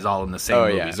those guys all in the same Oh,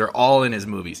 movies. yeah. They're all in his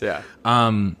movies. Yeah.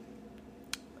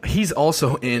 He's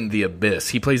also in The Abyss.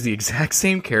 He plays the exact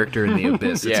same character in The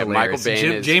Abyss. It's Yeah, Michael hilarious.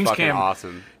 Bain is James fucking Cameron,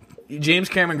 awesome. James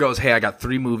Cameron goes, "Hey, I got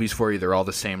 3 movies for you. They're all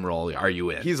the same role. Are you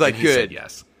in?" He's like, And he said "Good."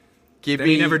 yes. give Then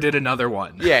me. he never did another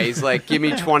one. Yeah, he's like, give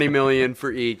me 20 million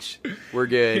for each. We're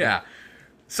good. Yeah.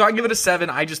 So I give it a 7.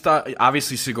 I just thought,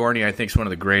 obviously, Sigourney, I think, is one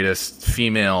of the greatest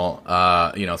female,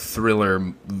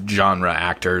 thriller genre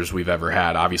actors we've ever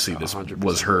had. Obviously, this 100%.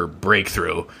 was her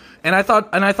breakthrough, and I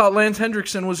thought Lance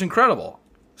Hendrickson was incredible.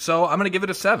 So I'm going to give it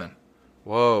a 7.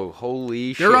 Whoa,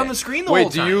 holy shit. They're on the screen the Wait, whole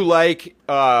time. do you like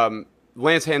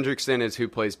Lance Hendrickson is who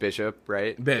plays Bishop,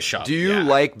 right? Bishop. Do you yeah.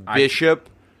 like Bishop,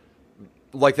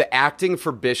 like the acting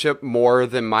for Bishop more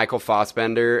than Michael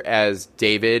Fassbender as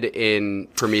David in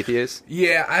Prometheus?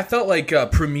 Yeah, I felt like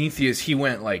Prometheus. He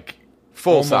went like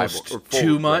Full almost cyborg, or full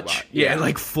too much. robot. Yeah,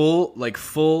 like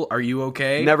full. Are you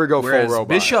okay? Never go full Whereas robot.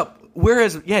 Bishop.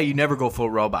 You never go full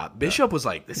robot. Bishop was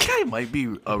like, this guy might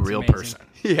be a real amazing. person.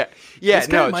 Yeah, This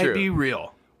guy no, might true. be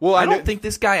real. Well, I I know- don't think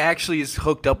this guy actually is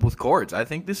hooked up with cords. I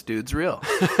think this dude's real.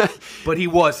 But he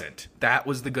wasn't. That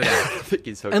was the good acting.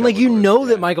 He's hooked And up like with you Lord. know Yeah.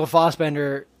 that Michael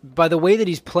Fassbender, by the way that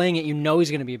he's playing it, you know he's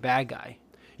going to be a bad guy.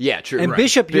 Yeah, true. And right.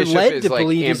 Bishop, you're led is, to like,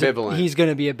 believe ambivalent. he's going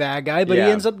to be a bad guy, but Yeah.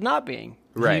 he ends up not being.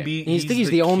 right. He's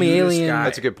the only cutest alien- guy.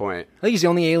 That's a good point. I think he's the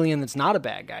only alien that's not a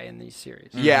bad guy in these series.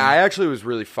 Yeah, I actually was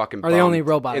really fucking Or bummed. the only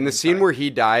robot In the in scene fact. where he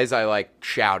dies, I like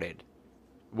shouted.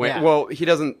 When, Yeah. Well, he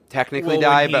doesn't technically Well,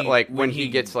 die, when but he- like when when he he-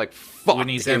 gets like fucked when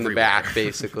he's in the everywhere. back,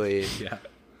 basically. Yeah.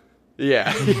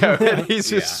 yeah, yeah. He's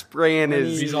just Yeah. spraying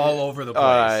his. He's all over the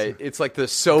place. It's like the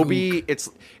Sobe.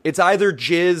 It's either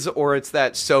jizz or it's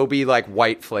that Sobe like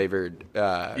white flavored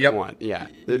Yep. one. Yeah,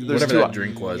 there's Whatever two that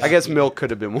drink was. I guess milk could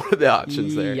have been one of the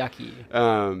options there. Yucky.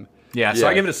 Yeah, so Yeah.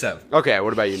 I give it a 7. Okay,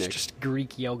 what about you, Nick? Just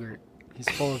Greek yogurt. He's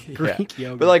full of Yeah. Greek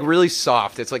yogurt. But like really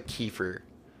soft. It's like kefir.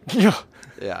 Yeah.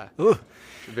 Yeah.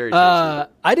 Very tasty.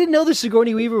 I didn't know that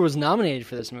Sigourney Weaver was nominated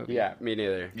for this movie. Yeah, me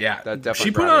neither. Yeah. that definitely. she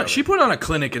brought it put over. on a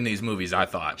clinic in these movies, I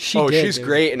thought. She Oh, did, she's dude.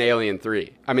 great in Alien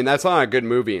 3. I mean, that's not a good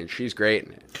movie, and she's great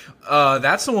in it.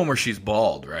 That's the one where she's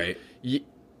bald, right?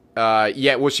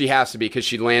 Yeah, well, she has to be because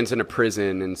she lands in a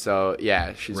prison, and so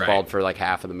yeah, she's Right. bald for like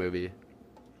half of the movie.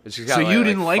 She's got, So you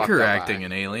didn't like fucked her up acting eye.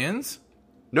 in Aliens?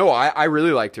 No, I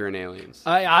really liked her in Aliens.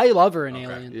 I love her in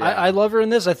Alien. Yeah. I love her in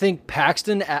this. I think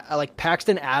Paxton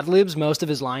ad-libs most of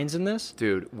his lines in this.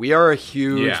 Dude, we are a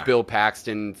huge Yeah. Bill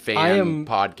Paxton fan I am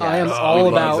podcast. I am Oh, all we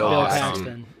about love Bill Bill Paxton.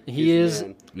 Paxton. He is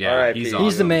Yeah, R.I.P. he's he's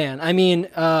awesome. the man. I mean,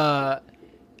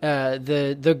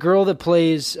 the girl that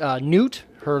plays Newt,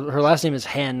 her last name is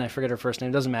Hen. I forget her first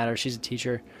name. Doesn't matter. She's a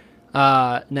teacher.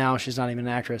 Now she's not even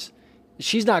an actress.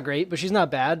 She's not great, but she's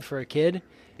not bad for a kid.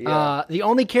 The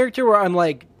only character where I'm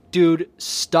like, dude,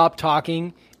 stop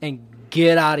talking and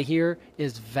get out of here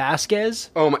is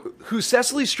Vasquez. Oh my! Who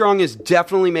Cecily Strong is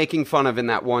definitely making fun of in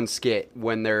that one skit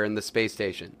when they're in the space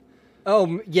station.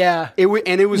 Oh yeah, It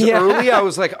was Yeah. early. I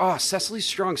was like, oh, Cecily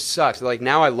Strong sucks. Like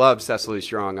now I love Cecily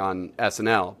Strong on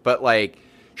SNL, but like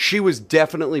she was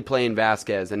definitely playing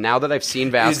Vasquez. And now that I've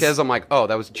seen Vasquez, I'm like, oh,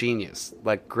 that was genius.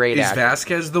 Like great Is acting.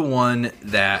 Vasquez the one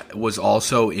that was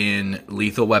also in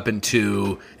Lethal Weapon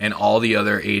 2 and all the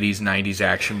other 80s, 90s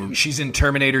action movies? She's in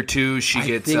Terminator 2. She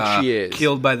gets think she is.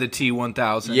 killed by the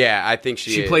T-1000. Yeah, I think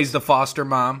she She is. plays the foster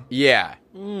mom. Yeah.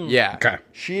 Yeah. Okay.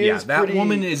 She Yeah, is that pretty-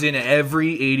 woman is in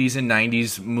every 80s and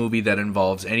 90s movie that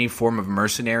involves any form of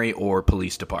mercenary or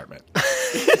police department.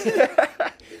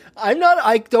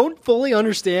 I don't fully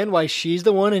understand why she's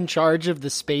the one in charge of the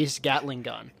space Gatling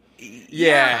gun.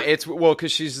 Yeah, it's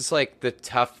because she's just like the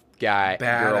tough guy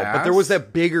girl. But Badass? there was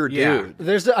that bigger Yeah.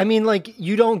 dude. I mean, like,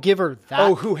 you don't give her that.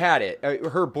 Oh, who had it?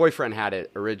 Her boyfriend had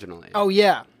it originally. Oh,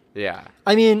 yeah. Yeah.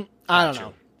 I mean, I don't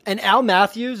know. And Al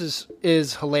Matthews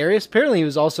is hilarious. Apparently, he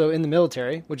was also in the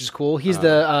military, which is cool. He's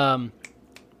the I don't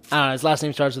know. His last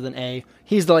name starts with an A.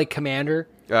 He's the like commander,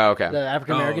 Oh, okay. the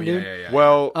African American dude.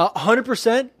 Well,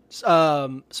 100%.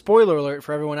 Spoiler alert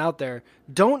for everyone out there: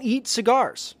 don't eat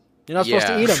cigars. You're not supposed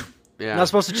to Yeah. eat them. yeah. You're not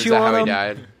supposed to Is chew that on how them. he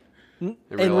died?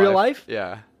 In real life?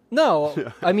 Yeah. No,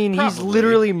 I mean he's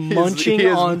literally munching He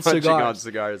is on munching cigars. on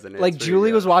cigars and Like it's Julie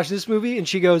pretty was good. watching this movie and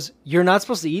she goes, "You're not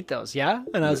supposed to eat those, yeah?"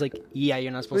 And I was like, "Yeah,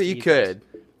 you're not supposed Well, to you eat those." could.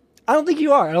 I don't think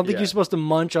you are. I don't think Yeah. you're supposed to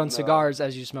munch on cigars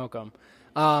as you smoke them.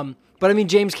 But I mean,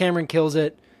 James Cameron kills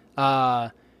it.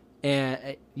 And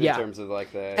In yeah, terms of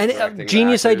like the and directing the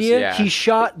genius actors, idea. yeah. He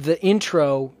shot the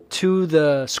intro to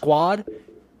the squad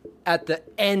at the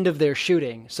end of their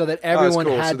shooting, so that everyone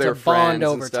cool. So had they're to bond friends and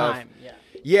over stuff. time. Yeah.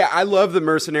 Yeah, I love the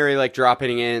mercenary like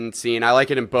dropping in scene. I like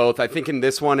it in both. I think in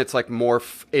this one it's like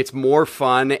it's more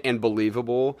fun and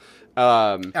believable.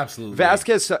 Absolutely.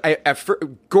 Vasquez,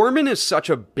 Gorman is such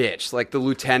a bitch. Like the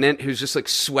lieutenant who's just like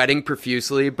sweating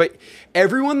profusely. But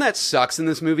everyone that sucks in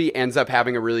this movie ends up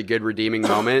having a really good redeeming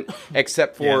moment,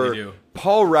 except Yeah, for they do.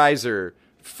 Paul Reiser.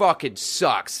 Fucking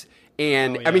sucks.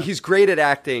 And Oh, yeah. I mean, he's great at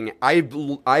acting. I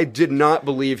did not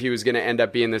believe he was going to end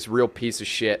up being this real piece of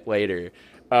shit later.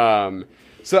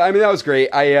 So I mean, that was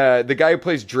great. The guy who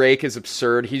plays Drake is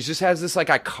absurd. He just has this like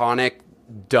iconic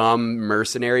dumb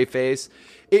mercenary face.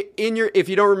 If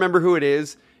you don't remember who it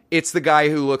is, it's the guy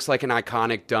who looks like an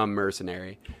iconic dumb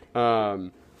mercenary.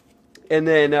 And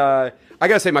then I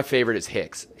gotta say my favorite is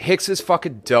Hicks. Hicks is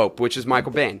fucking dope, which is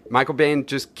Michael Biehn. Michael Biehn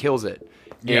just kills it.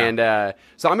 Yeah. And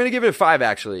so I'm gonna give it a 5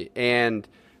 actually. And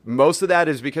most of that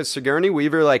is because Sigourney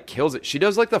Weaver like kills it. She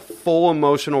does like the full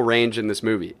emotional range in this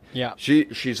movie. Yeah.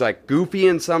 She's like goofy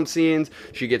in some scenes.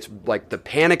 She gets like the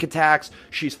panic attacks.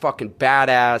 She's fucking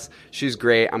badass. She's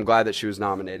great. I'm glad that she was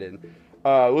nominated.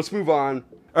 Let's move on.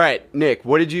 All right, Nick,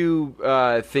 what did you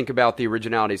think about the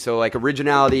originality? So like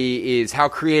originality is how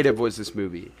creative was this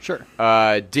movie? Sure.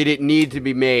 Did it need to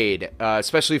be made,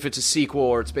 especially if it's a sequel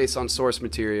or it's based on source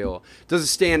material? Does it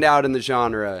stand out in the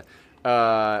genre?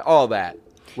 All that.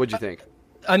 What'd you think?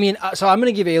 I mean, so I'm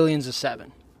going to give Aliens a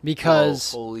 7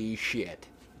 because holy shit.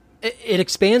 it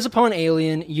expands upon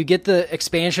Alien. You get the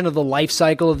expansion of the life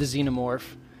cycle of the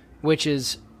xenomorph, which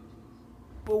is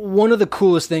one of the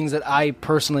coolest things that I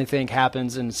personally think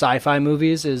happens in sci-fi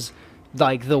movies is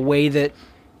like the way that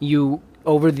you,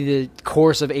 over the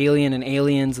course of Alien and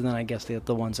Aliens, and then I guess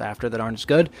the ones after that aren't as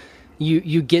good,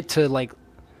 you get to like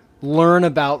learn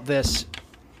about this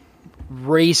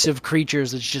race of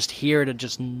creatures that's just here to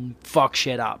just fuck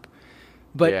shit up.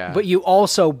 But you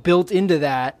also built into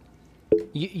that,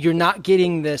 you're not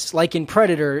getting this like in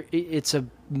Predator. It's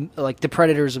like the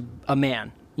Predator's a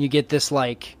man. You get this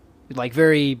like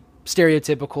very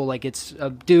stereotypical, like it's a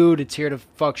dude. It's here to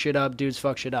fuck shit up. Dudes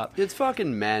fuck shit up. It's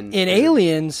fucking men. In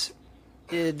Aliens,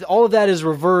 all of that is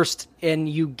reversed, and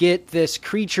you get this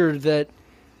creature that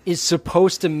is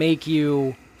supposed to make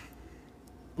you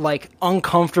like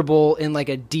uncomfortable in like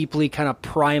a deeply kind of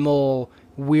primal,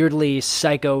 weirdly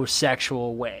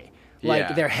psychosexual way. Like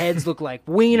Yeah. their heads look like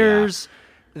wieners.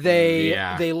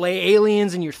 They lay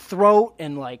aliens in your throat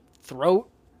and like throat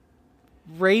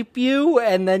rape you,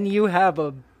 and then you have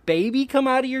a baby come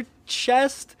out of your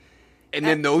chest. And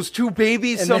then those two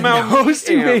babies And somehow then those meet?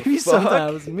 two Yeah, babies fuck.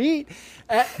 sometimes meet.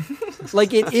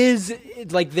 Like it is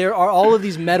like there are all of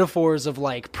these metaphors of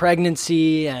like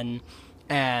pregnancy and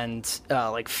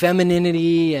like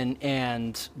femininity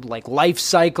and like life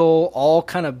cycle all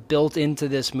kind of built into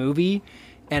this movie,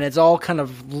 and it's all kind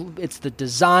of it's the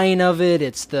design of it,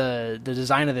 it's the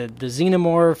design of the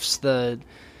xenomorphs,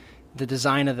 the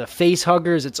design of the face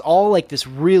huggers. It's all like this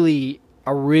really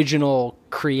original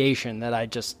creation that I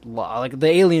just love. Like the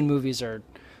Alien movies are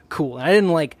cool. And I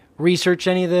didn't like research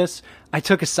any of this. I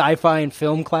took a sci-fi and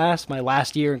film class my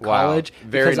last year in college.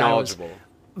 Very because I was knowledgeable.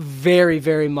 very,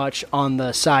 very much on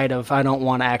the side of I don't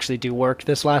want to actually do work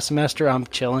this last semester. I'm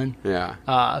chilling.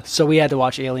 Yeah. So we had to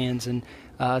watch Aliens and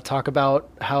talk about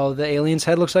how the alien's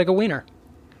head looks like a wiener.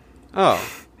 Oh,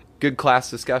 good class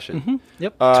discussion.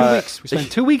 Yep. 2 weeks. We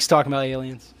spent 2 weeks talking about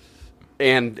aliens.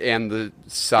 And the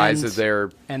size And- of their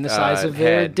and the size of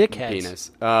their head, dick heads.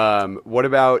 penis. What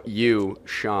about you,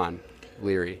 Sean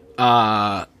Leary?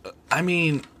 I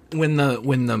mean, when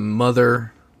the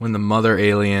mother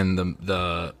alien,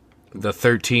 the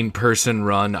 13-person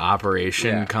run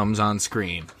operation Yeah. comes on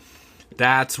screen,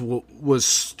 that's what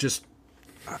was just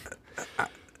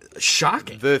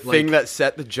shocking. The thing that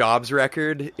set the Jobs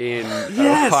record in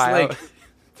yes, Ohio.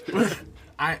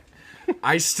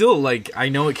 I still like. I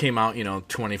know it came out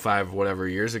 25 whatever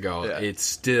years ago. Yeah. It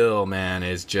still, man,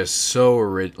 is just so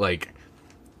like.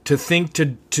 To think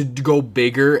to go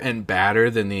bigger and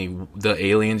badder than the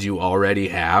aliens you already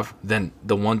have, than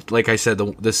the one, like I said,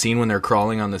 the scene when they're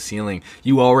crawling on the ceiling,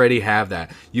 you already have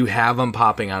that. You have them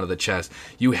popping out of the chest.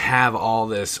 You have all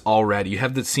this already. You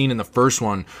have the scene in the first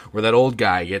one where that old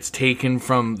guy gets taken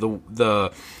from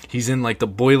the he's in like the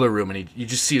boiler room and you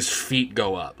just see his feet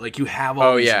go up. Like you have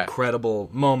all these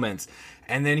incredible moments,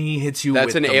 and then he hits you.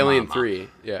 That's with an the Alien mama. 3.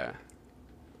 Yeah.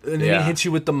 And then he hits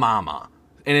you with the mama.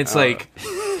 And it's like,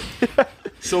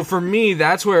 so for me,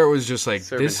 that's where it was just like,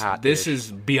 Serving this hot this dish.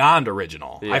 is beyond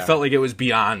original. Yeah. I felt like it was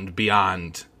beyond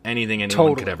anything anyone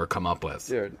Totally. could ever come up with.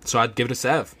 Dude. So I'd give it a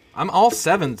 7. I'm all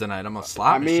 7s tonight. I'm a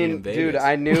slot I machine in mean, Vegas. dude,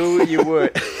 I knew you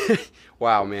would.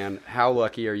 Wow, man, how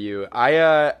lucky are you?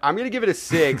 I'm gonna give it a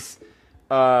 6.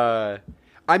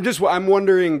 I'm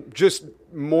wondering just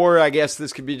more. I guess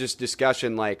this could be just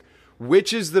discussion. Like,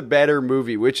 which is the better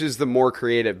movie? Which is the more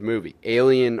creative movie,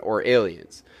 Alien or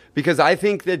Aliens? Because I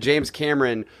think that James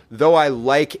Cameron, though I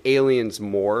like Aliens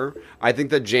more, I think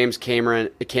that James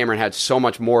Cameron had so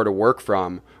much more to work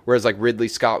from. Whereas like Ridley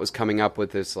Scott was coming up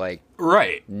with this like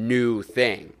right. new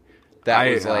thing. That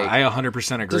was like I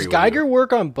 100% agree. Does with Geiger you.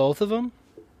 work on both of them?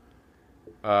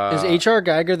 Is H.R.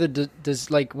 Geiger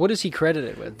does like what is he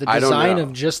credited with? The I don't design know.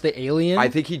 of just the alien? I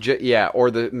think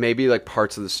or the maybe like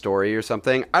parts of the story or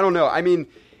something. I don't know. I mean,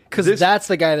 because that's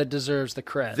the guy that deserves the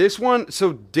credit. this one.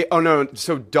 So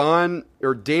Dan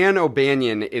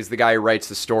O'Banion is the guy who writes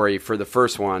the story for the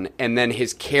first one, and then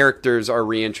his characters are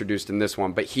reintroduced in this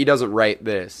one, but he doesn't write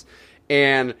this.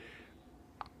 And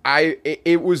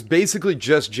it was basically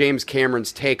just James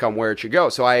Cameron's take on where it should go.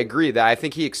 So I agree that I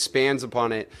think he expands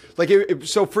upon it. Like,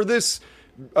 so for this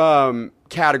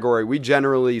category, we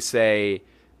generally say,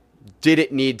 did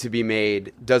it need to be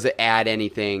made? Does it add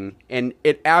anything? And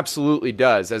it absolutely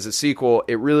does. As a sequel,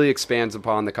 it really expands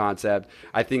upon the concept.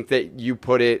 I think that you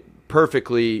put it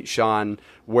perfectly, Sean,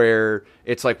 where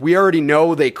it's like, we already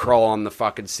know they crawl on the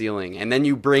fucking ceiling. And then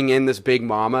you bring in this big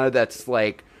mama that's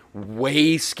like,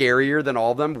 way scarier than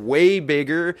all of them, way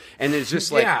bigger, and it's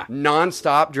just like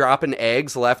nonstop dropping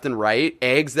eggs left and right,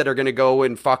 eggs that are gonna go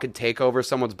and fucking take over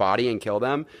someone's body and kill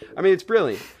them. I mean, it's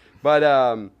brilliant.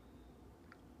 But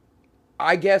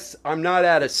I guess I'm not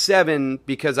at a 7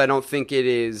 because I don't think it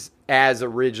is as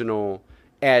original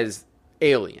as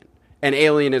Alien. And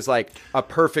Alien is like a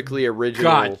perfectly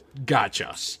original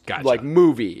Gotcha. like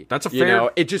movie. That's a you fair- know,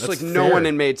 it just that's like no fair. one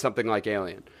had made something like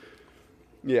Alien.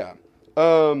 Yeah.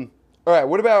 All right,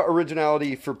 what about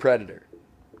originality for Predator?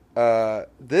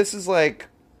 This is like,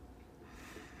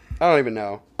 I don't even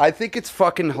know. I think it's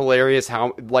fucking hilarious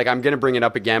how, like, I'm gonna bring it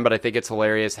up again, but I think it's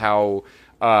hilarious how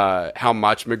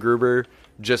much MacGruber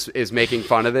just is making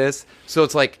fun of this. So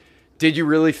it's like, did you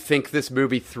really think this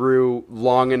movie through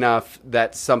long enough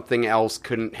that something else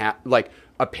couldn't like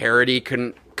a parody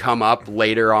couldn't come up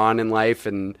later on in life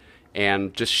and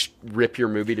just rip your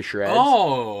movie to shreds?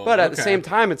 Oh, but at the okay. same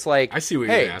time, it's like, I see what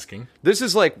hey, you're asking. This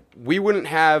is like, we wouldn't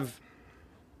have,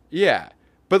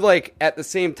 but like at the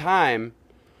same time,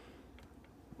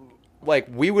 like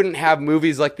we wouldn't have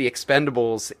movies like The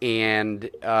Expendables and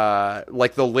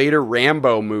like the later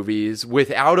Rambo movies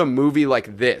without a movie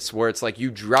like this, where it's like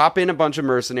you drop in a bunch of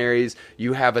mercenaries,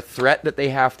 you have a threat that they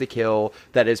have to kill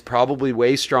that is probably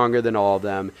way stronger than all of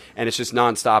them, and it's just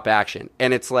nonstop action.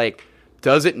 And it's like,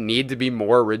 does it need to be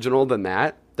more original than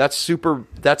that? That's a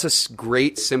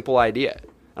great, simple idea.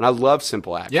 And I love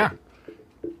simple action. Yeah.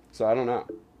 So I don't know.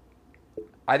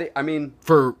 I mean,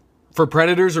 For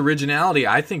Predator's originality,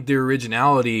 I think the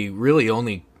originality really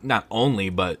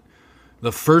but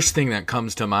the first thing that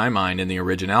comes to my mind in the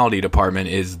originality department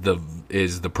is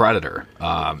the Predator.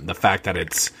 The fact that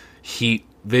it's heat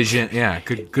vision. Yeah,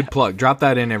 good plug. Drop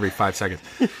that in every 5 seconds.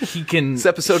 He can. This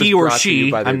episode he is or brought to you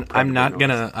she. by the I'm not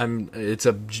Predator gonna. It's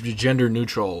a gender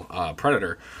neutral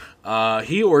Predator.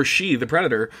 He or she, the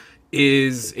Predator,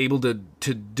 is able to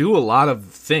do a lot of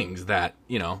things that,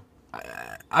 you know.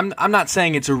 I'm not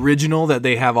saying it's original that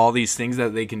they have all these things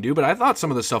that they can do, but I thought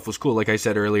some of the stuff was cool. Like I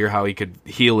said earlier, how he could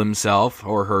heal himself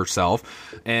or herself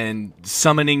and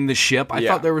summoning the ship. I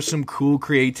thought there was some cool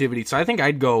creativity. So I think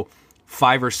I'd go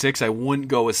 5 or 6. I wouldn't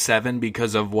go a 7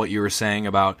 because of what you were saying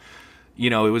about, you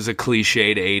know, it was a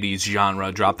cliched 80s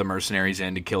genre, drop the mercenaries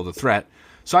in to kill the threat.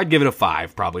 So I'd give it a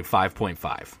 5, probably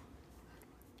 5.5.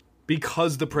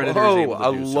 Because the Predator is able to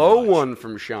a do so low much. one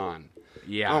from Sean.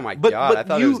 Yeah. Oh my God, I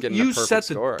thought it was getting the perfect set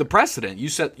score. the precedent. You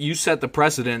set the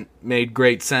precedent, made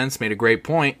great sense, made a great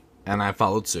point, and I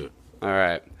followed suit. All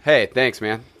right. Hey, thanks,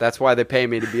 man. That's why they pay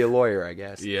me to be a lawyer, I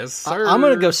guess. Yes, sir. I'm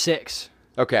gonna go 6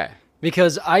 Okay.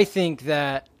 because I think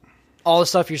that all the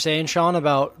stuff you're saying, Sean,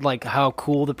 about like how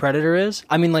cool the Predator is.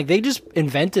 I mean, like they just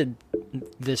invented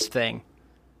this thing.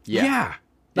 Yeah.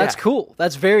 That's cool.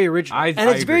 That's very original, and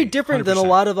it's very agree, different than a 100%.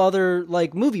 lot of other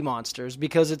like movie monsters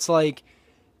because it's like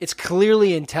it's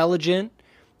clearly intelligent,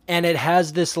 and it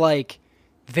has this like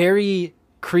very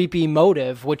creepy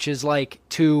motive, which is like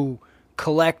to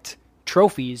collect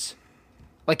trophies.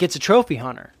 Like it's a trophy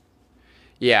hunter.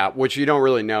 Yeah, which you don't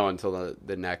really know until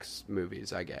the next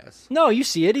movies, I guess. No, you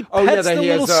see it. He Oh, pets yeah, the he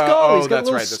little has, skull. He's got that's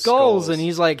little right, the skulls, skulls. and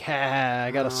he's like, "Ha,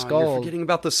 I got a You're skull." forgetting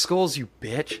about the skulls, you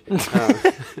bitch.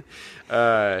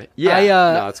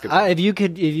 Yeah. No, it's good.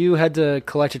 If you had to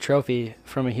collect a trophy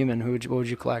from a human, what would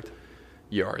you collect?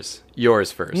 Yours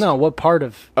first. No, what part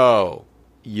of Oh,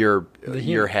 your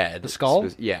human- head. the skull?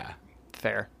 Yeah.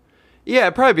 fair? Yeah,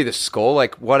 it'd probably be the skull.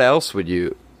 Like, what else would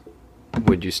you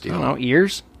steal? I don't know,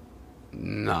 ears.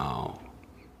 No.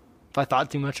 If I thought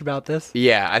too much about this,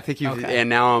 Yeah, I think you. Okay. And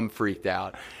now I'm freaked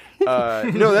out.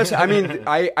 No, that's. I mean,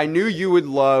 I knew you would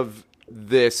love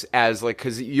this as like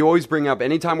because you always bring up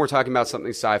anytime we're talking about something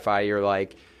sci-fi, you're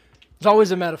like, It's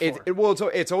always a metaphor.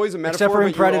 It's always a metaphor. Except for in but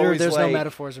you Predator, always, there's no like,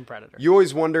 metaphors in Predator. You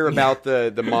always wonder about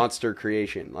the monster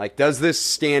creation. Like, does this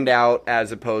stand out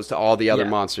as opposed to all the other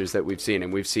monsters that we've seen?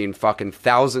 And we've seen fucking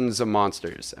thousands of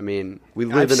monsters. I mean, we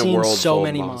live I've in a seen world so full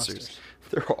many of monsters.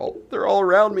 monsters. They're all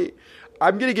around me.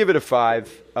 I'm gonna give it a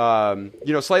 5.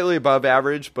 Slightly above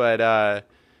average, but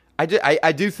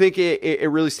I do think it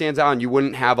really stands out. And you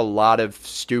wouldn't have a lot of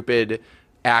stupid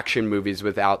action movies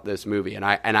without this movie. And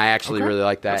I actually really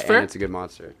like that. And it's a good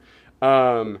monster.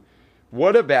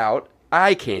 What about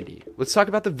eye candy? Let's talk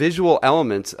about the visual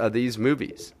elements of these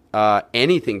movies.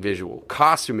 Anything visual,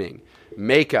 costuming,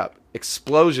 makeup,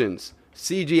 explosions,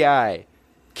 CGI,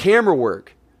 camera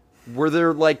work. Were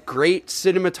there like great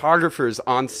cinematographers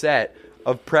on set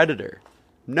of Predator?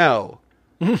 No.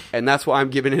 And that's why I'm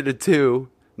giving it a 2.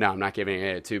 No, I'm not giving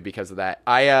it a 2 because of that.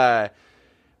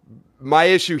 My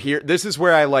issue here, this is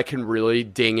where I can really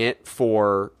ding it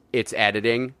for its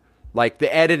editing. Like,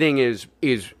 the editing is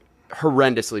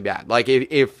horrendously bad. Like,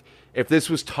 if this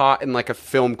was taught in like a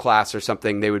film class or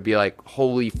something, they would be like,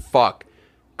 holy fuck,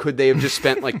 could they have just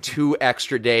spent like 2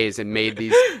 extra days and made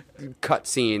these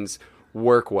cutscenes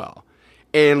work well?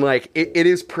 And like, it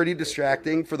is pretty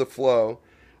distracting for the flow.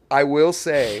 I will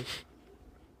say,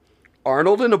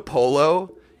 Arnold in a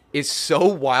polo is so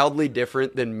wildly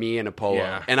different than me in a polo.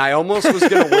 Yeah. And I almost was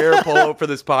going to wear a polo for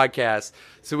this podcast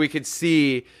so we could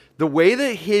see the way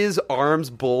that his arms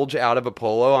bulge out of a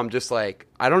polo. I'm just like,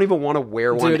 I don't even want to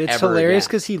wear one. Dude, it's ever hilarious again.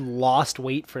 because he lost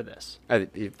weight for this.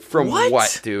 From What?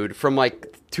 what, dude? From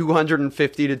like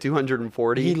 250 to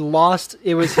 240? He lost.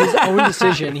 It was his own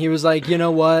decision. He was like, you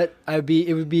know what? I'd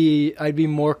be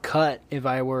more cut if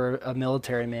I were a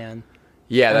military man.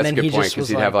 Yeah, And that's a then good he point just because was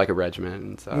he'd like- have like a regiment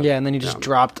and stuff. Yeah, and then he just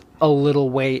dropped a little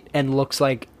weight and looks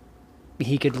like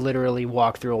he could literally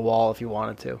walk through a wall if he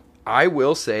wanted to. I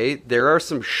will say there are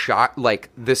some like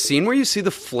the scene where you see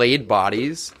the flayed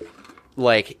bodies,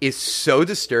 like, is so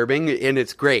disturbing and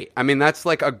it's great. I mean, that's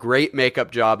like a great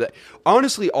makeup job. That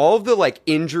honestly, all of the like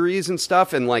injuries and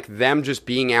stuff and like them just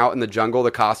being out in the jungle,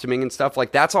 the costuming and stuff,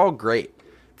 like that's all great.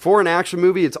 For an action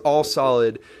movie, it's all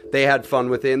solid. They had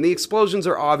fun with it. And the explosions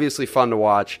are obviously fun to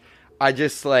watch. I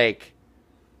just like,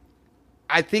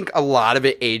 I think a lot of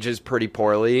it ages pretty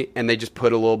poorly and they just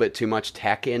put a little bit too much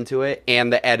tech into it.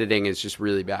 And the editing is just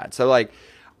really bad. So like,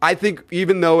 I think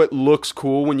even though it looks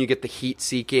cool when you get the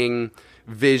heat-seeking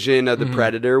vision of the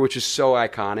Predator, which is so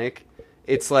iconic,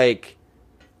 it's like,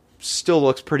 still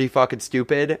looks pretty fucking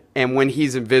stupid. And when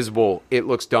he's invisible, it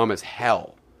looks dumb as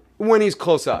hell. When he's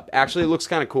close up. Actually, it looks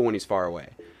kind of cool when he's far away.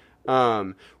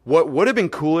 What would have been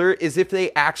cooler is if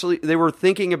they were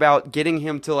thinking about getting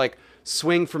him to like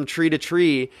swing from tree to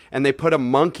tree, and they put a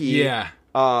monkey. Yeah.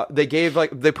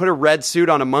 They put a red suit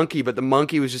on a monkey, but the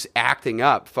monkey was just acting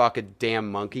up. Fuck a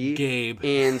damn monkey, Gabe.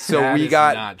 And so That we is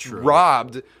got not true.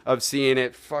 robbed of seeing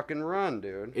it fucking run,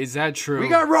 dude. Is that true? We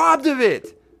got robbed of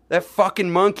it. That fucking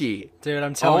monkey. Dude,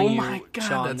 I'm telling you, my God,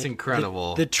 Sean, that's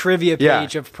incredible. The trivia Yeah.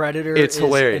 page of Predator It's is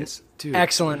hilarious. an Dude,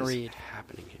 excellent what is read.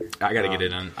 happening here? I gotta get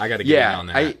it on. I gotta get in on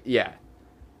that.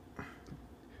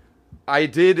 I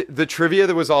did the trivia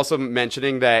that was also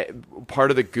mentioning that part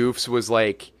of the goofs was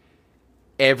like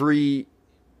every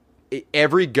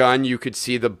gun you could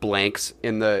see the blanks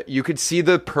you could see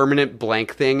the permanent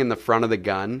blank thing in the front of the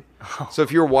gun. So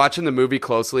if you were watching the movie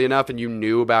closely enough and you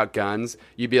knew about guns,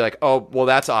 you'd be like, oh, well,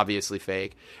 that's obviously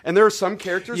fake. And there are some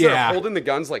characters that Yeah. are holding the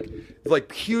guns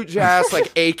like huge ass like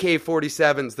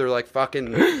AK-47s. They're like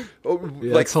fucking like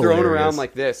that's thrown hilarious. around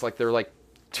like this, like they're like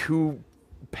 2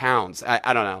 pounds.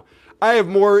 I don't know. I have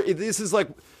more. This is like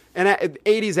an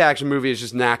 80s action movie is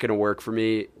just not going to work for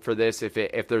me for this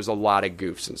if there's a lot of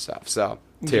goofs and stuff. So,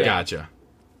 2. Gotcha.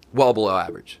 Well below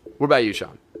average. What about you,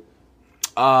 Sean?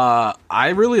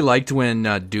 I really liked when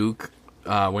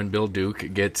when Bill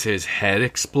Duke gets his head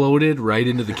exploded right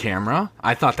into the camera.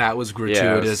 I thought that was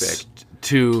gratuitous sick.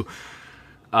 to,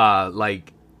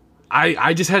 like,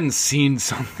 I just hadn't seen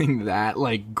something that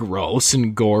like gross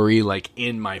and gory like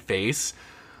in my face.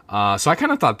 So I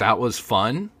kind of thought that was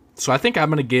fun. So I think I'm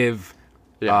gonna give.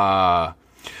 But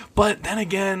then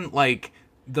again, like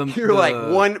You're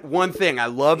like one thing. I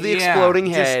love the Yeah, exploding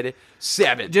just- head.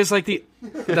 7. just like the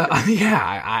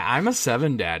I'm a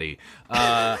 7 daddy.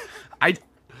 I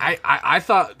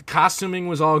thought costuming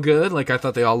was all good. Like I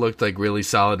thought they all looked like really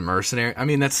solid mercenary. I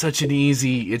mean, that's such an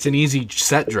easy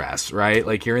set dress, right?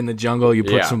 Like you're in the jungle, you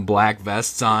put Yeah. some black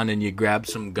vests on, and you grab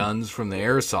some guns from the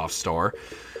airsoft store.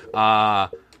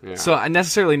 So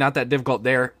necessarily not that difficult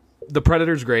there. The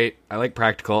Predator's great. I like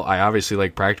practical. I obviously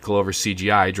like practical over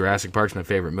CGI. Jurassic Park's my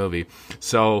favorite movie.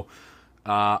 So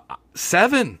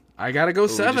 7. I gotta go We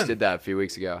 7. just did that a few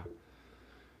weeks ago.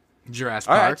 Jurassic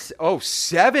All Park. right. Oh,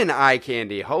 7 eye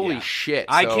candy. Holy Yeah. shit.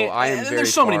 I So can't. I am and very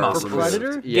there's so many far muscles. removed.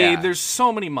 Predator? Yeah. Gabe, there's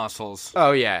so many muscles.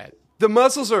 Oh, yeah. The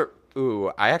muscles are...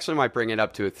 Ooh, I actually might bring it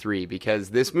up to a 3 because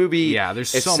this movie Yeah, there's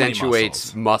so many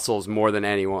accentuates muscles more than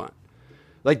anyone.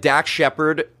 Like Dax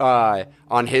Shepard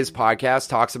on his podcast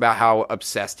talks about how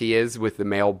obsessed he is with the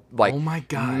male, like Oh my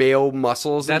God. male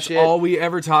muscles. That's and shit. all we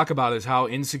ever talk about is how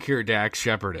insecure Dax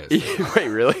Shepard is. Wait,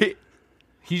 really?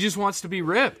 He just wants to be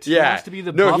ripped. Yeah. He wants to be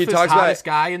the No, he buffest, talks about hottest it.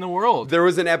 guy in the world. There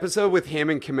was an episode with him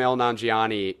and Kumail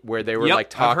Nanjiani where they were Yep,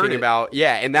 like I've heard talking it. about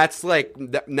and that's like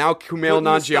now Kumail Putting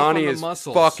the stuff on Nanjiani the is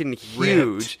muscles. fucking Ripped.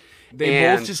 huge. They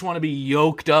and- both just want to be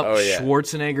yoked up Oh, yeah.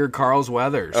 Schwarzenegger, Carl's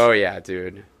Weathers. Oh yeah,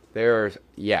 dude. They're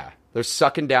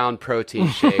sucking down protein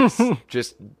shakes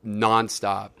just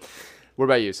nonstop. What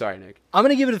about you? Sorry, Nick. I'm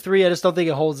gonna give it a 3. I just don't think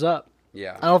it holds up.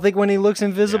 Yeah. I don't think when he looks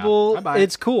invisible, Yeah, I buy it.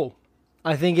 it's cool.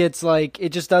 I think it's like it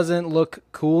just doesn't look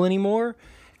cool anymore.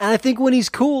 And I think when he's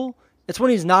cool, it's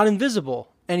when he's not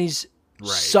invisible and he's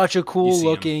such a You cool see him.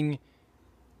 looking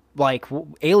like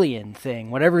alien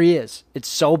thing, whatever he is. It's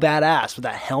so badass with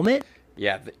that helmet.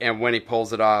 Yeah, and when he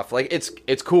pulls it off, like it's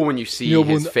cool when you see You're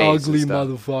his one face. ugly and stuff.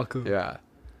 motherfucker. Yeah.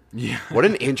 Yeah. What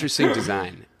an interesting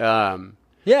design.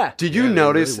 Yeah. Did you Yeah, they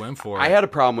notice? really went for it. I had a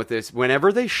problem with this.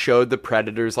 Whenever they showed the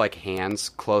Predator's like hands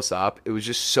close up, it was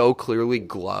just so clearly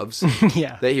gloves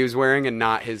Yeah. that he was wearing and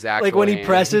not his actual. Like when he hand. He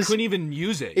presses. couldn't even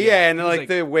use it. Yeah, and He was like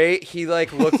the way he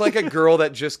like looked like a girl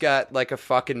that just got like a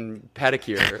fucking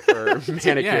pedicure or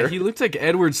manicure. Yeah, he looked like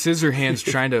Edward Scissorhands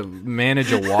trying to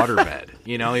manage a waterbed.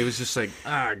 You know, he was just like,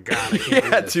 oh, God, I can't do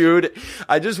Yeah, this. dude.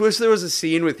 I just wish there was a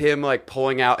scene with him like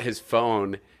pulling out his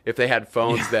phone. If they had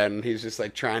phones, then he's just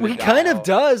like trying to. Well, he kind of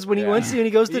does when he wants to. When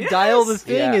he goes to dial the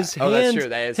thing, Yeah. his Oh, that's hand, true.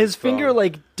 That is his his finger phone.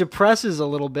 like depresses a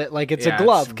little bit, like it's Yeah, a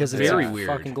glove it's because it's very a weird.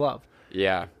 fucking glove.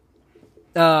 Yeah,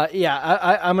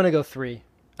 I'm gonna go 3.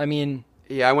 I mean,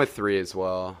 yeah. I went 3 as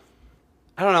well.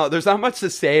 I don't know. There's not much to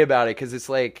say about it because it's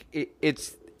like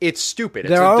it's stupid.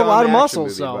 there it's are a dumb lot of action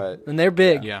muscles, movie, though, but- and they're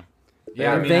big. Yeah. They're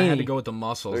Yeah, I mean, I had veiny. to go with the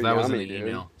muscles. They're That was in yummy, the dude.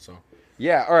 email. So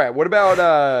Yeah. All right. What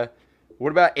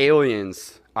about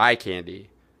Aliens? Eye candy.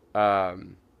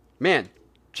 Man,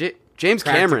 James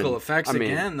Cameron. practical effects I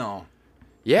mean, again, though.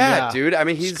 Yeah, Yeah. dude. I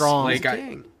mean, he's Strong. He's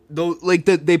Like,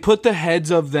 king. they put the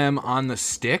heads of them on the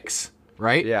sticks,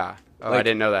 right? Yeah. Oh, I Like,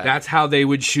 didn't know that. That's how they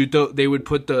would shoot. They would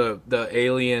put the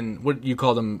alien. What you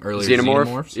called them earlier?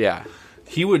 Xenomorphs. Yeah.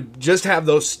 He would just have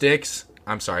those sticks.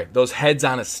 I'm sorry, those heads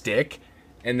on a stick,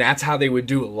 and that's how they would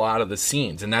do a lot of the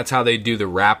scenes. And that's how they do the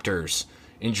raptors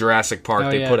in Jurassic Park. Oh,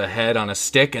 They yeah. put a head on a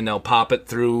stick, and they'll pop it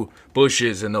through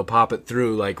bushes, and they'll pop it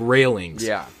through like railings.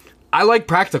 Yeah. I like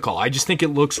practical. I just think it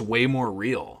looks way more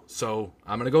real. So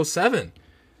I'm gonna go 7.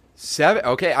 7.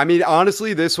 Okay. I mean,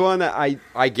 honestly, this one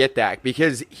I get that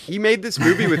because he made this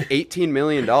movie with $18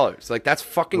 million. Like that's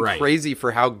fucking Right. crazy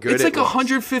for how good It's it like a looks.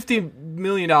 $150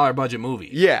 million budget movie.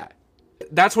 Yeah.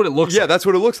 That's what it looks Yeah, like. that's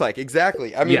what it looks like.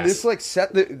 Exactly. I mean, Yes. this like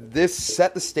set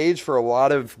the stage for a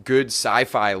lot of good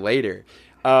sci-fi later.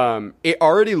 It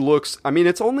already looks. I mean,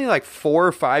 it's only like 4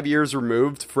 or 5 years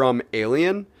removed from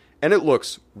Alien, and it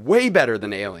looks way better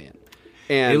than Alien.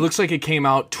 And It looks like it came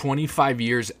out 25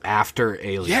 years after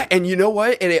Alien. yeah, and you know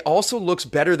what? And it also looks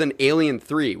better than Alien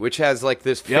 3, which has like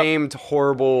this Yep. famed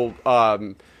horrible.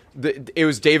 It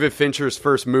was David Fincher's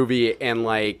first movie, and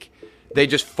like they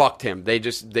just fucked him.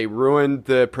 They ruined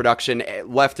the production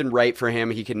left and right for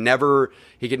him. He could never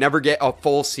get a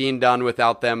full scene done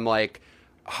without them like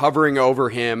hovering over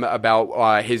him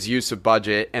about his use of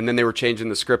budget, and then they were changing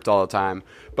the script all the time.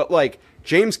 But like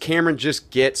James Cameron just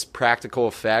gets practical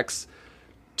effects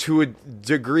to a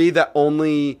degree that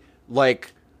only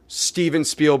like Steven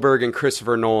Spielberg and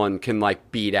Christopher Nolan can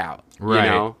like beat out, Right. you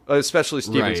know, especially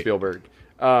Steven Right. Spielberg.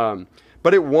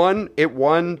 But it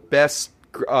won best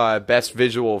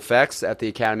visual effects at the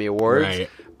Academy Awards.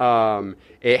 Right.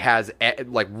 It has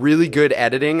like really good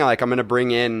editing. Like I'm gonna bring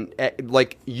in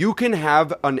like you can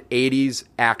have an 80s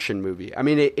action movie. I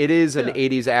mean, it is an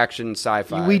 80s action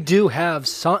sci-fi. We do have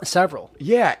several.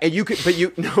 Yeah, and you could, but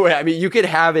you no, I mean, you could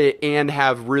have it and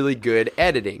have really good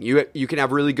editing. You can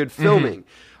have really good filming.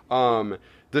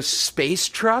 The space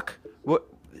truck,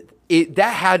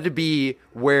 that had to be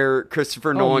where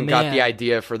Christopher Nolan got man. the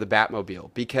idea for the Batmobile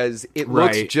because it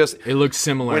Right. looks just It looks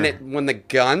similar. when the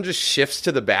gun just shifts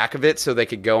to the back of it so they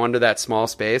could go under that small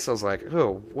space. I was like,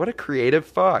 oh, what a creative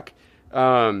fuck.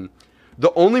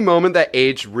 The only moment that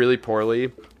aged really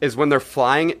poorly is when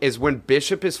when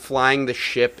Bishop is flying the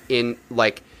ship in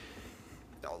like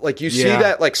you see Yeah.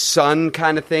 that like sun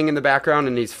kind of thing in the background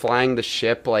and he's flying the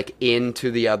ship like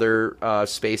into the other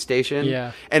space station.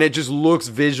 Yeah. And it just looks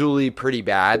visually pretty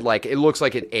bad. Like it looks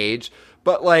like it aged.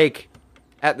 But like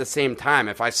at the same time,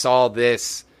 if I saw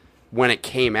this when it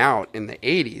came out in the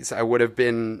 80s, I would have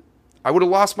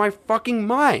lost my fucking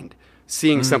mind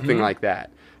seeing something like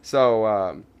that.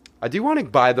 So I do want to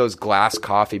buy those glass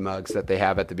coffee mugs that they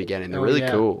have at the beginning. They're really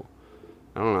cool.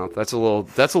 I don't know. That's a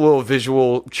little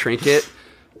visual trinket.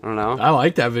 I don't know. I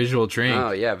like that visual drink.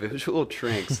 Oh yeah, visual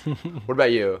trinks. What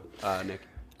about you, Nick?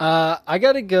 I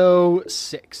gotta go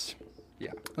 6.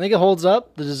 Yeah. I think it holds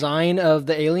up. The design of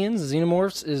the aliens, the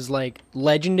xenomorphs, is like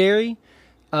legendary.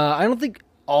 I don't think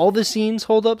all the scenes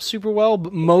hold up super well,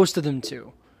 but most of them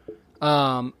do.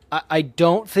 I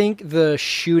don't think the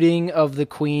shooting of the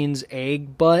queen's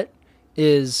egg butt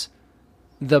is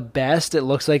the best. It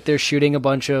looks like they're shooting a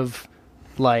bunch of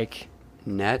like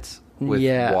Nets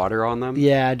with water on them.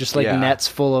 Yeah, just like nets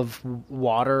full of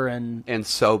water and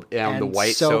soap and the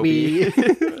white Sobe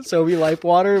Sobe Light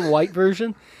Water, white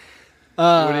version.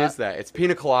 What is that? It's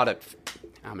pina colada.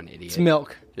 I'm an idiot. It's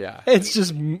milk. Yeah. It's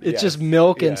just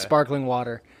milk and sparkling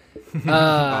water.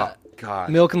 Oh God.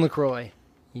 Milk and LaCroix.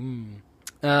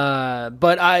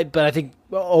 But I think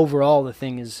overall the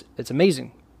thing is it's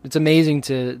amazing. It's amazing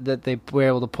that they were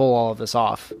able to pull all of this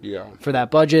off. Yeah. For that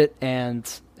budget and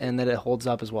that it holds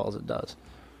up as well as it does.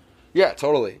 Yeah,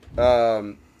 totally.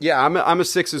 Yeah, I'm a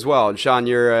 6 as well. And Sean,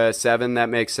 you're a 7. That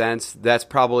makes sense. That's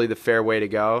probably the fair way to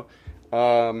go.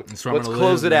 Let's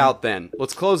close it out then.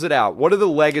 Let's close it out. What are the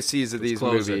legacies of these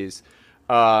movies?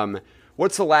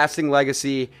 What's the lasting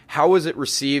legacy? How was it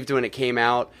received when it came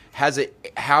out?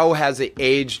 How has it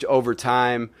aged over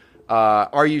time?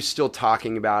 Are you still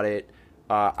talking about it?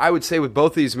 I would say with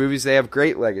both of these movies, they have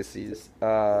great legacies.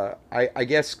 I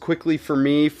guess quickly for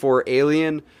me, for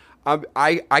Alien,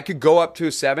 I could go up to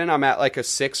a 7. I'm at like a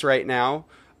 6 right now.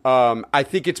 I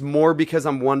think it's more because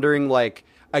I'm wondering, like,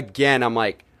 again, I'm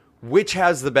like, which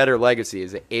has the better legacy?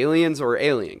 Is it Aliens or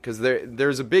Alien? Because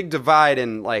there's a big divide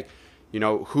in, like, you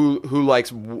know, who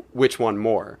likes which one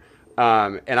more.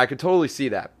 And I could totally see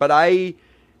that. But I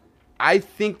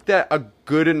think that a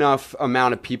good enough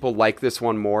amount of people like this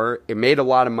one more. It made a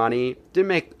lot of money. Didn't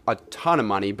make a ton of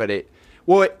money, but it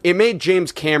made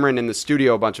James Cameron in the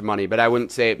studio a bunch of money, but I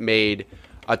wouldn't say it made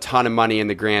a ton of money in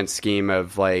the grand scheme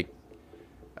of, like,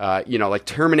 like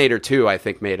Terminator 2, I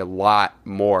think made a lot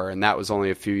more, and that was only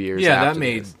a few years after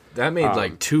that made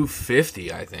like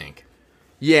 250, I think.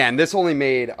 Yeah, and this only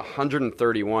made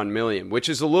 131 million, which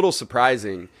is a little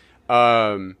surprising.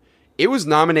 It was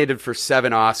nominated for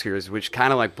 7 Oscars, which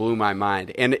kind of like blew my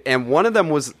mind. And one of them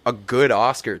was a good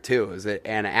Oscar too. It was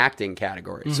an acting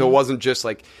category. Mm-hmm. So it wasn't just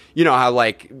like, you know how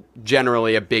like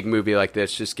generally a big movie like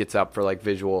this just gets up for like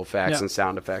visual effects and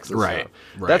sound effects and stuff. Right.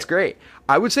 That's great.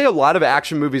 I would say a lot of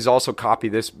action movies also copy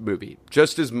this movie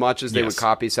just as much as they would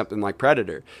copy something like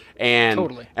Predator.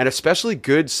 And especially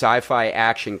good sci-fi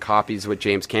action copies what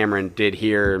James Cameron did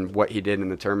here and what he did in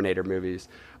the Terminator movies.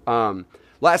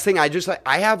 Last thing, I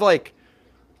have like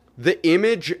the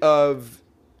image of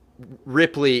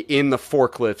Ripley in the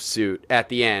forklift suit at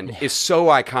the end is so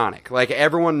iconic. Like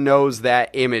everyone knows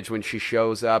that image when she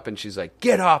shows up and she's like,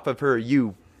 "Get off of her,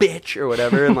 you bitch," or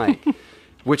whatever, and like,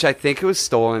 which I think it was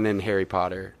stolen in Harry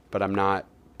Potter, but I'm not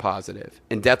positive.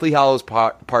 In Deathly Hallows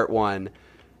Part 1,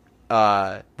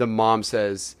 the mom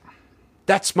says,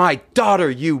 "That's my daughter,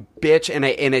 you bitch," and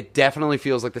it definitely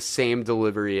feels like the same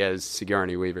delivery as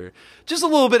Sigourney Weaver. Just a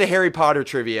little bit of Harry Potter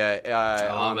trivia.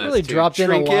 Really dropped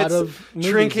in a lot of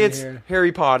Trinkets,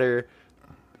 Harry Potter,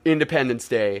 Independence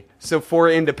Day. So for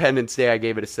Independence Day, I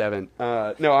gave it a 7.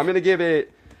 No, I'm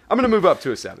gonna move up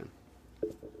to a 7.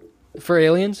 For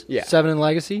Aliens? Yeah. 7 in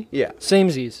Legacy? Yeah.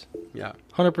 Samesies. Yeah.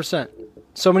 100%.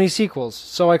 So many sequels.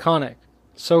 So iconic.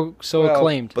 So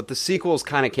acclaimed. But the sequels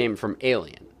kind of came from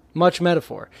Alien. Much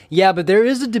metaphor. Yeah, but there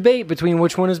is a debate between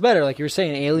which one is better. Like you were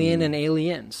saying, Alien and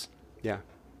Aliens. Yeah.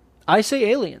 I say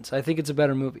Aliens. I think it's a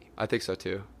better movie. I think so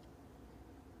too.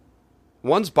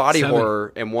 One's body 7.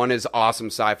 horror and one is awesome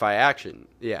sci-fi action.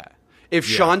 Yeah. If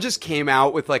Sean just came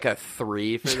out with like a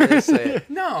 3 for this,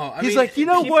 No, he's like, you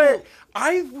know what?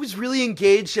 I was really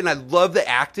engaged and I love the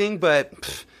acting,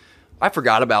 but I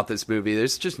forgot about this movie.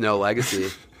 There's just no legacy.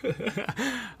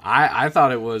 I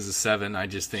thought it was a 7. I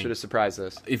just think Should have surprised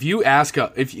us. if you ask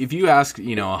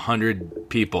 100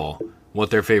 people what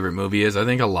their favorite movie is, I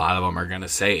think a lot of them are going to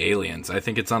say Aliens. I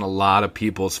think it's on a lot of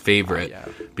people's favorite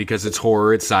because it's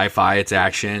horror, it's sci-fi, it's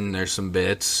action. There's some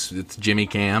bits. It's Jimmy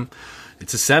Cam.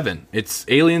 It's a 7.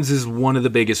 Aliens is one of the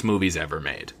biggest movies ever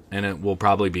made, and it will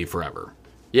probably be forever.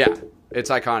 Yeah, it's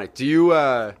iconic. Do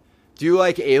you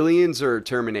like Aliens or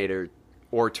Terminator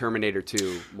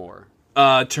 2 more?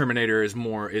 Terminator is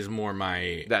more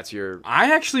my. That's your.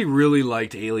 I actually really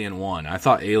liked Alien 1. I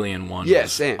thought Alien 1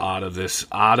 was same. out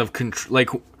of control. Like,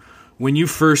 when you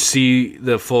first see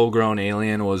the full-grown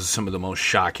alien was some of the most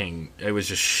shocking. It was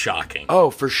just shocking. Oh,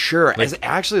 for sure. Like, As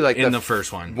actually, like in the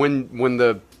first one. When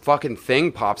the fucking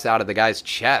thing pops out of the guy's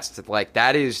chest, like,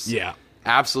 that is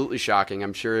absolutely shocking.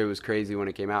 I'm sure it was crazy when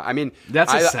it came out. I mean,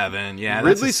 that's a 7. Yeah, Ridley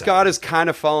that's a 7. Scott has kind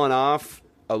of fallen off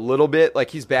a little bit. Like,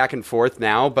 he's back and forth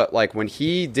now, but like when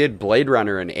he did Blade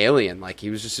Runner and Alien, like, he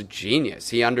was just a genius.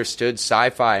 He understood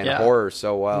sci-fi and horror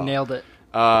so well. Nailed it.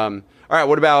 All right,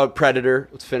 what about Predator?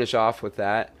 Let's finish off with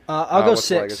that. I'll go what's the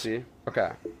 6. legacy?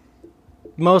 Okay.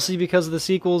 Mostly because of the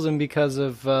sequels and because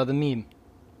of the meme.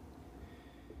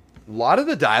 A lot of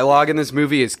the dialogue in this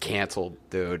movie is canceled,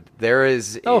 dude. There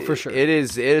is... Oh, for sure.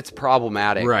 It's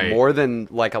problematic. Right. More than,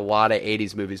 like, a lot of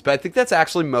 80s movies. But I think that's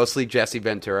actually mostly Jesse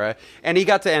Ventura. And he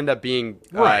got to end up being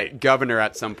governor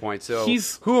at some point. So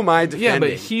who am I defending? Yeah,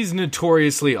 but he's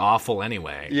notoriously awful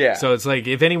anyway. Yeah. So it's like,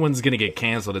 if anyone's going to get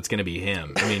canceled, it's going to be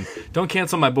him. I mean, don't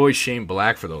cancel my boy Shane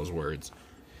Black for those words.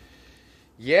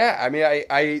 Yeah, I mean,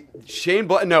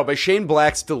 but Shane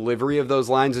Black's delivery of those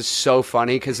lines is so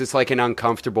funny because it's like an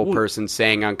uncomfortable person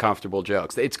saying uncomfortable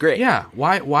jokes. It's great. Yeah,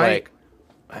 why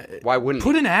wouldn't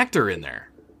put an actor in there?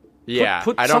 Yeah,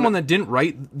 put someone that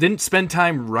didn't spend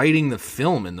time writing the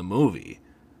film in the movie.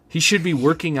 He should be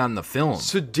working on the film.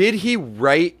 So did he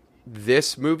write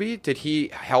this movie? Did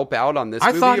he help out on this I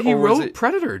movie? thought he or was wrote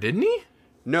Predator, didn't he?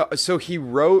 No, so he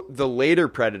wrote the later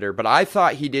Predator, but I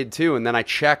thought he did too, and then I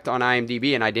checked on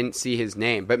IMDb and I didn't see his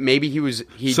name. But maybe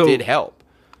he did help.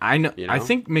 I know. You know? I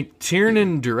think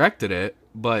McTiernan directed it,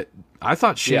 but I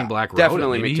thought Shane Black wrote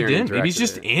definitely it. Maybe McTiernan he didn't. Maybe he's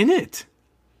just directed in it.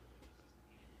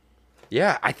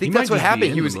 Yeah, I think He that's might what just be happened. in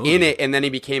He the was movie. in it, and then he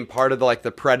became part of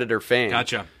the Predator fame.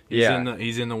 Gotcha. Yeah.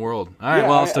 He's in the world. All right. Yeah,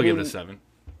 Well, I'll still I give mean- it a 7.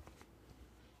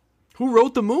 Who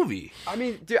wrote the movie? I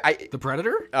mean, dude, The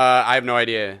Predator? I have no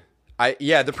idea.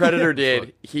 The Predator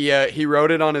did. He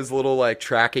wrote it on his little like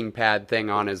tracking pad thing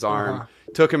on his arm.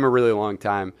 Took him a really long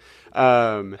time.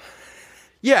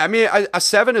 Yeah, I mean, a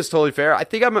 7 is totally fair. I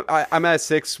think I'm at a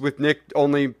 6 with Nick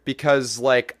only because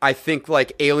like I think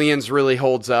like Aliens really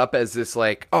holds up as this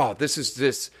like, oh, this is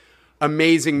this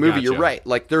amazing movie. Gotcha. You're right.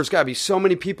 Like there's got to be so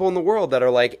many people in the world that are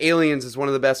like Aliens is one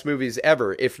of the best movies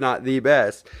ever, if not the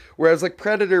best. Whereas like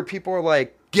Predator, people are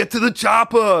like, get to the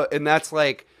chopper, and that's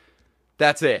it.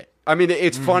 I mean,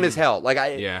 it's fun as hell. Like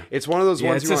it's one of those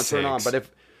ones it's you a want to turn on. 6.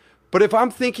 But if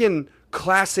I'm thinking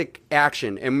classic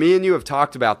action, and me and you have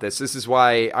talked about this is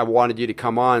why I wanted you to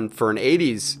come on for an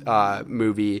 80s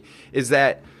movie, is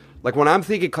that like when I'm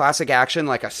thinking classic action,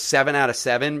 like a 7 out of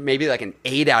 7, maybe like an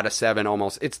 8 out of 7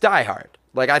 almost, it's Die Hard.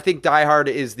 Like I think Die Hard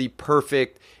is the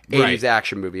perfect 80s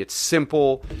action movie. It's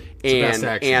simple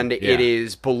and it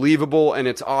is believable and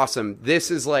it's awesome.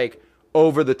 This is like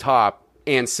over the top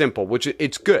and simple, which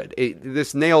it's good.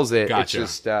 This nails it. Gotcha. It's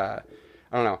just I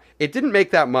don't know. It didn't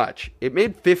make that much. It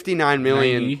made $59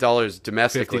 million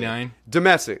domestically. 59?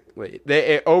 Domestically.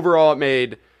 Overall, it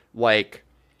made like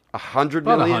 $100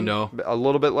 About million. a hundo. A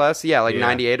little bit less. Yeah, like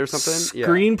 98 or something. Yeah.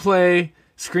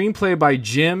 Screenplay by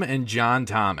Jim and John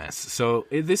Thomas. So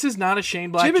this is not a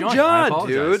Shane Black Jim and joint. I John,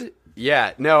 apologize. dude.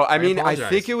 Yeah, no, I mean, I apologize.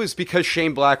 think it was because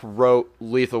Shane Black wrote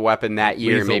Lethal Weapon that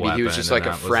year. Lethal Maybe he was Weapon, just and like a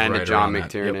that was friend right of John around that.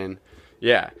 McTiernan.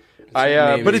 Yeah.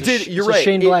 maybe But it it's did, you're It's right. a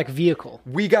Shane Black vehicle.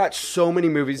 We got so many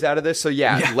movies out of this. So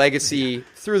yeah, legacy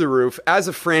through the roof. As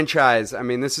a franchise, I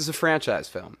mean, this is a franchise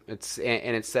film. And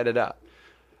it set it up.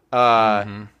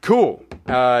 Cool.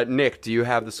 Nick, do you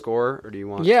have the score or do you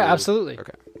want Yeah, to? absolutely.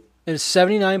 Okay. It's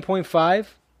 79.5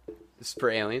 This is for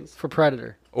Aliens. for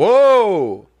Predator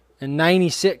Whoa. and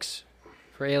 96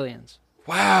 for Aliens.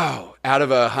 Wow. Out of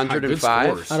Good 105?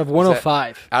 scores. Out of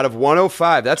 105. Out of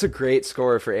 105. That's a great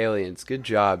score for Aliens. Good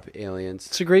job, Aliens.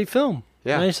 It's a great film.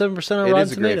 Yeah. 97% on It Rotten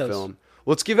is a great Tomatoes. film.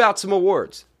 Let's give out some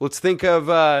awards. Let's think of,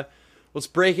 let's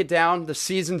break it down. The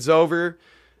season's over.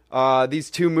 These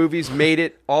two movies made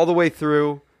it all the way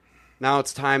through. Now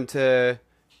it's time to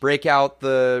break out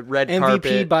the red MVP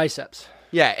carpet. biceps.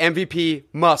 Yeah, MVP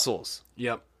muscles.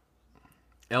 Yep.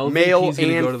 LVP's Male gonna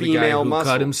and go to the female guy who muscles.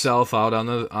 cut himself out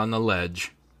on the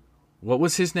ledge. What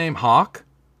was his name? Hawk?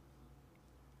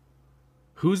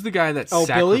 Who's the guy that Oh,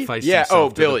 Billy? sacrificed Yeah,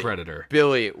 himself to Billy. the Predator?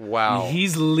 Billy, wow.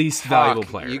 He's the least Hawk. valuable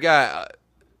player. You got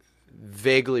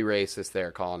vaguely racist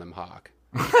there calling him Hawk.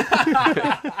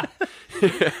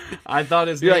 I thought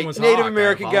his You're name like was Native Hawk. I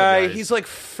American guy. apologize. He's like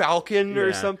Falcon or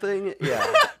Yeah. something.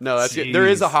 Yeah. No, that's good. There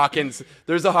is a Jeez. Hawkins.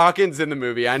 There's a Hawkins in the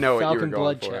movie. I know what Falcon you were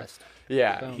going blood for. chest.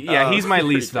 Yeah. Yeah, he's my There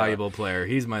you least go. valuable player.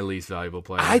 He's my least valuable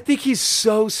player. I think he's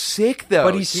so sick though.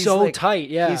 But he's so like- tight,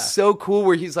 yeah. He's so cool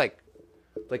where he's like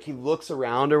Like he looks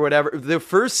around or whatever. The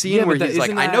first scene Yeah, where but he's like,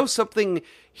 isn't I that- know something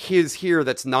is here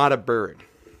that's not a bird.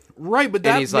 Right, but And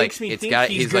that he's makes like, me it's think got-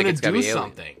 he's he's like, gonna it's gotta do be alien.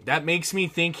 something. That makes me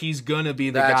think he's gonna be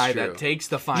the That's guy true. that takes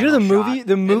the final You know the shot, movie.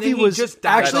 The and movie then he was just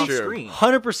dies actually off screen.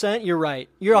 100%. You're right.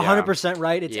 You're 100%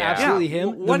 right. It's Yeah. absolutely Yeah,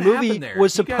 him. what The movie happened there?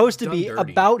 was He got supposed to done be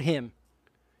dirty. about him.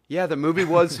 Yeah, the movie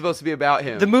was supposed to be about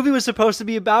him. The movie was supposed to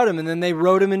be about him, and then they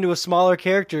wrote him into a smaller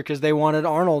character because they wanted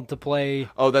Arnold to play.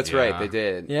 Oh, that's Yeah. right. They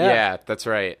did. Yeah. Yeah, that's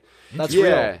right. That's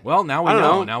Yeah. real. Well, now we I don't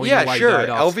know. know. Now we yeah, know why sure. he died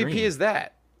off LVP screen. is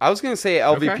that. I was going to say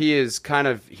LVP Okay. is kind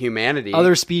of humanity.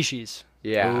 Other species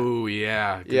yeah. Oh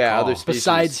yeah, good Yeah, call. other species.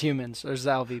 besides humans. There's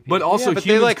the LVP. But also, Yeah, but they,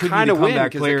 humans like, could be kinda the win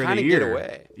comeback 'cause they player of the kinda year. get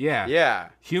away. Yeah, Yeah.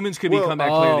 Humans could be Well, comeback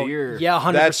player of the year. yeah,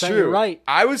 100%. That's true. You're right.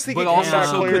 I was thinking but also comeback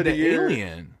so player could of the the year.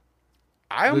 alien.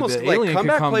 I almost the like alien could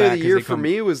comeback come player of back the 'cause year they for come-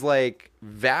 me was like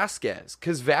Vasquez,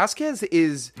 because Vasquez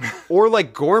is, or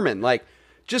like Gorman, like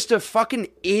just a fucking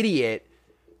idiot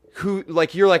who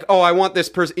like you're like, oh, I want this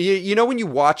person. You know when you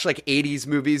watch like 80s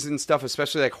movies and stuff,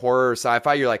 especially like horror or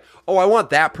sci-fi, you're like, oh, I want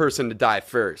that person to die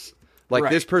first. Like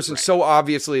Right, this person so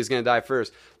obviously is going to die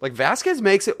first. Like Vasquez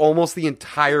makes it almost the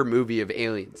entire movie of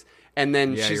Aliens, and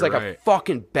then Yeah, she's you're like a right.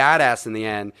 fucking badass in the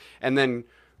end, and then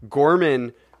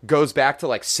Gorman goes back to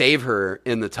like save her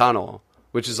in the tunnel,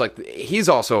 which is like he's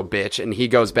also a bitch, and he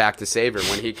goes back to save her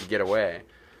when he could get away.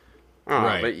 I don't know,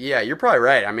 Right. but yeah, you're probably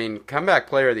right. I mean, comeback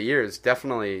player of the year is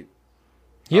definitely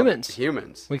humans.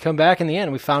 humans. We come back in the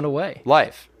end. We found a way.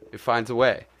 Life, it finds a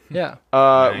way. Yeah.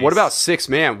 Nice. What about Six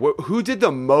Man? Who did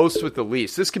the most with the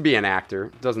least? This could be an actor.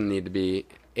 It doesn't need to be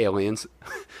aliens.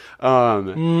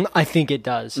 I think it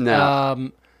does.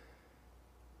 No.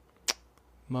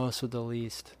 Most with the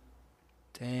least.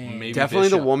 Dang. Maybe Definitely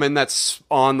the Bishop. woman that's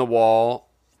on the wall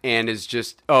and is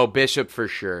just Bishop for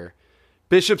sure.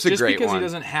 Bishop's a Just great because one. he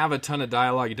doesn't have a ton of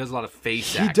dialogue, he does a lot of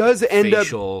face. He does end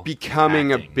facial up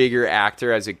becoming acting. a bigger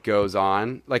actor as it goes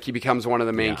on. Like he becomes one of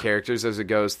the main Yeah. characters as it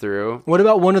goes through. What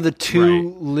about one of the two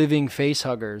Right. living face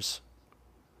huggers?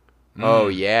 Oh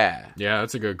yeah, Yeah,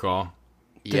 that's a good call.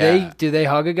 Do they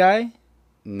hug a guy?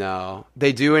 No,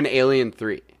 they do in Alien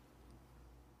 3.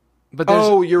 But there's,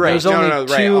 Oh, you're right. There's No, only no,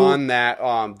 right two. on that.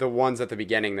 The ones at the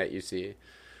beginning that you see.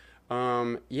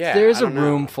 Yeah. There's I a don't know.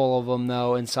 room full of them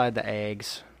though inside the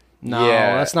eggs. No,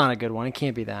 Yeah. that's not a good one. It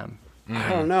can't be them. I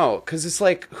don't know, because it's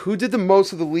like who did the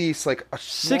most of the least? Like a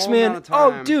Six small man. amount of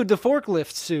time. Oh, dude, the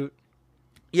forklift suit.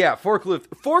 Yeah,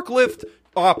 forklift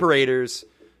operators.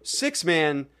 6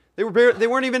 Man. They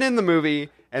weren't even in the movie,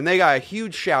 and they got a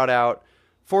huge shout out.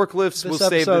 Forklifts will This save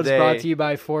the episode is day. brought to you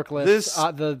by Forklift, This-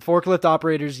 the Forklift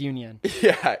Operators Union.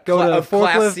 Yeah, Go to of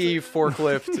Class forklift- C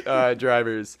forklift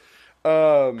drivers.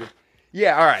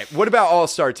 Yeah, all right. What about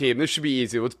All-Star Team? This should be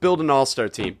easy. Let's build an All-Star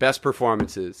Team. Best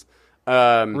performances.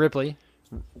 Ripley.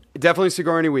 Definitely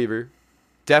Sigourney Weaver.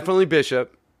 Definitely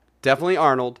Bishop. Definitely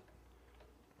Arnold.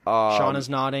 Sean is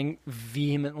nodding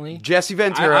vehemently. Jesse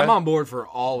Ventura. I'm on board for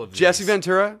all of these. Jesse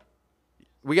Ventura.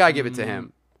 We gotta give it to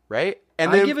him, right?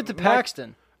 And I give it to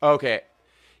Paxton. Okay.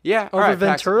 Yeah. all Over right,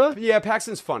 Paxton. Ventura? Yeah,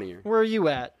 Paxton's funnier. Where are you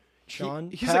at,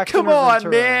 Sean? He's like, Paxton come or on,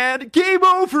 Ventura?" man. Game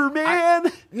over,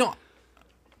 man. No,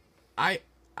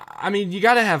 I mean, you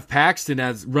got to have Paxton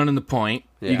as running the point.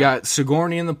 Yeah. You got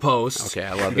Sigourney in the post. Okay,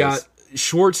 I love You got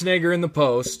Schwarzenegger in the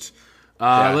post.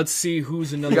 Yeah. Let's see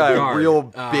who's another You got guard. a real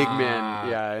big man,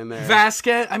 yeah, in there.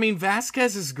 Vasquez. I mean,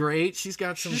 Vasquez is great. She's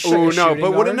got some. Oh no, shooting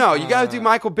but what? guard. No, you gotta do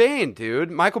Michael Bain,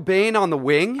 dude. Michael Bain on the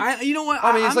wing. You know what?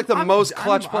 I mean, he's like the most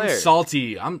clutch I'm player.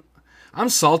 salty. I'm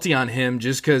salty on him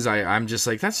just because I'm just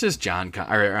like that's just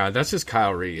that's just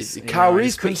Kyle Reese. Kyle Reese, I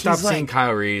just couldn't but stop he's saying like-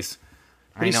 Kyle Reese.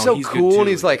 But he's so cool, and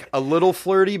he's like a little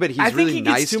flirty, but he's I think really he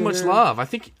gets nice too to much her. love. I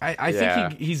think Yeah.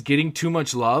 think he's getting too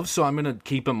much love, so I'm gonna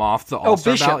keep him off the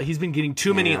All-Star Bishop. ballot. He's been getting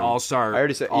too many All-Star. I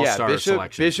already said- yeah, All-Star Bishop-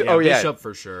 selections. Bishop- oh, yeah. Bishop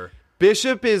for sure.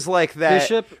 Bishop is like that.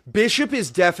 Bishop? Bishop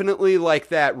is definitely like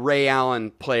that Ray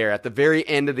Allen player at the very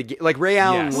end of the game. Like Ray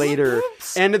Allen Yes. later,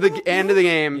 end of the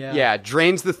game. Yeah. Yeah.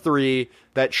 Drains the 3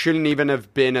 that shouldn't even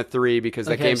have been a 3 because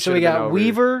that Okay, game so should we have been got over.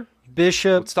 Weaver,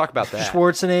 Bishop, Let's talk about that.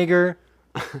 Schwarzenegger,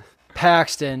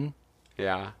 Paxton.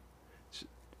 Yeah.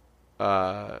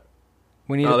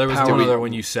 We need Oh, a there was power. another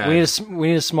one you said. We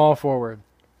need a small forward.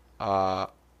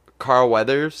 Carl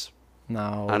Weathers.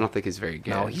 No, I don't think he's very good.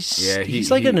 No, he's Yeah, he's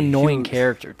like an annoying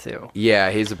character too. Yeah,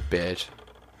 he's a bitch.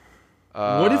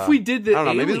 What if we did the I don't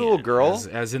know, maybe the alien little girl?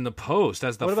 as in the post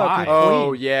as the What about 5? the Oh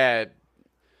Queen. yeah.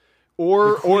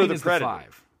 Or Queen the is Predator.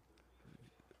 5.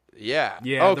 Yeah.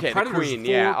 Yeah, Okay, the the Predator's Queen.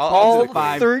 4, Yeah. Paul's All the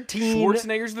 5. 13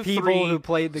 Schwarzenegger's the people 3. who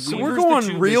played the So Queen. we're Weaver's the going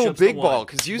 2, real Bishop's the big 1. ball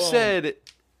because you Boom. said,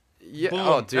 yeah. Boom.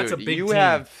 Oh, dude, That's a big you team.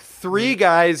 have 3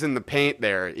 guys in the paint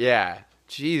there. Yeah,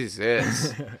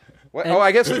 Jesus. What? And Oh,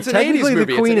 I guess it's an 80s technically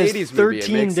movie. the Queen it's an is 80s movie. It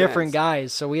 13 makes different sense.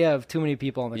 guys, so we have too many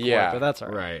people on the court, Yeah. but that's all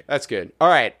right. Right. That's good. All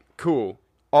right, cool.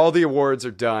 All the awards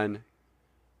are done.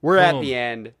 We're at Boom. the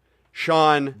end.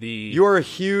 Sean, The you're a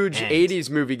huge end. 80s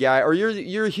movie guy, or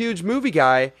you're a huge movie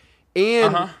guy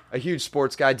and a huge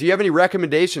sports guy. Do you have any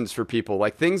recommendations for people,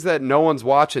 like things that no one's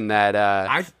watching that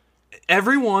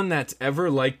Everyone that's ever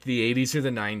liked the 80s or the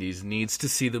 90s needs to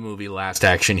see the movie Last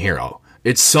Action Hero.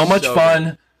 It's so much So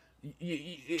fun.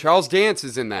 Charles Dance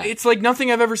is in that? It's like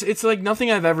nothing I've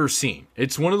ever seen.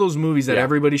 It's one of those movies that Yeah.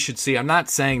 everybody should see. I'm not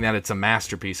saying that it's a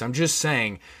masterpiece. I'm just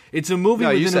saying it's a movie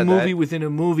No, you within a said movie that. within a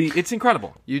movie. It's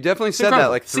incredible. You definitely said that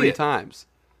incredible. like See 3 it. times.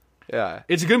 Yeah.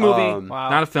 It's a good movie, Wow.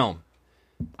 not a film.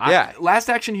 Yeah. Last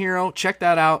Action Hero, check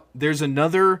that out. There's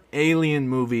another alien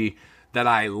movie that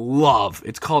I love.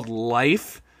 It's called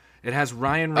Life. It has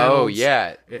Ryan Reynolds. Oh,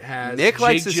 yeah. It has Nick Jake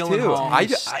likes this too. Gyllenhaal.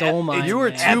 Stole mine, you were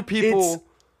man. two people. It's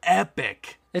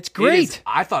epic. It's It great. is-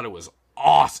 I thought it was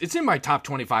awesome. It's in my top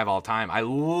 25 all time. I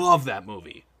love that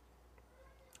movie.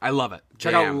 I love it.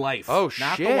 Check out Damn. Life. Oh,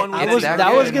 Not shit. The one with That That was, that that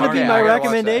good? was going to be Okay, my I gotta watch that.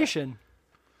 recommendation.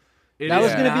 It That is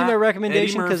was going to be not my Eddie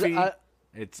recommendation because Murphy.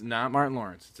 It's not Martin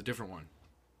Lawrence. It's a different one.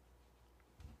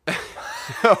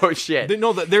 Oh shit.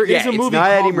 No, there is Yeah, a it's movie not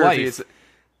called Eddie Murphy. Life. It's,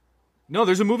 No,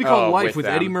 there's a movie called Oh, Life with with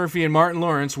them. Eddie Murphy and Martin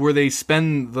Lawrence where they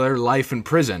spend their life in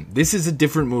prison. This is a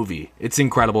different movie. It's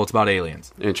incredible. It's about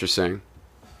aliens. interesting.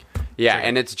 Yeah,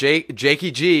 and it's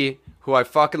Jakey G, who I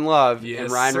fucking love, Yes,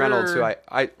 and Ryan sir. Reynolds, who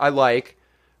I like.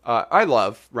 I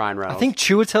love Ryan Reynolds. I think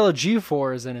Chiwetel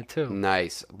Ejiofor is in it too.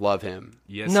 nice, love him.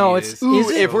 Yes, No, he it's- is. Ooh,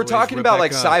 If So we're is talking about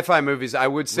like Rebecca- sci-fi movies, I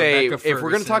would say Rebecca if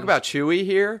we're going to talk Ferguson. about Chewie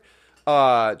here,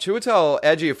 Chiwetel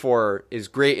Ejiofor is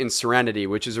great in Serenity,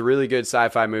 which is a really good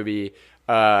sci-fi movie.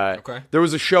 Okay. There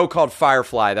was a show called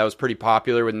Firefly that was pretty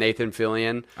popular with Nathan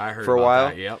Fillion I heard for a about while.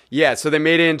 that, yep. Yeah, so they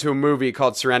made it into a movie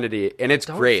called Serenity, and it's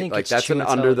don't great. think Like it's that's an Chiwetel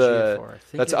under the Ejiofor. I think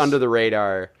that's it's- under the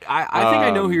radar. I think I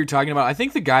know who you're talking about. I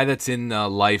think the guy that's in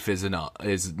Life is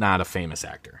not a famous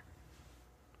actor.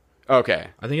 Okay.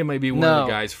 I think it might be one No, of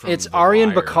the guys from it's The Aryan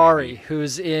Wire, Bakari, maybe.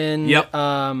 who's in. Yep.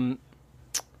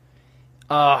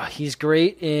 He's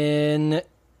great in.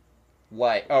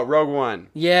 Rogue One.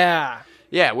 Yeah.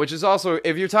 Yeah, which is also,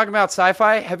 if you're talking about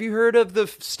sci-fi, have you heard of the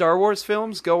Star Wars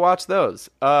films? Go watch those.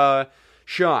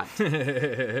 Sean,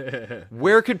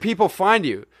 where could people find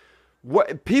you?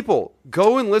 What people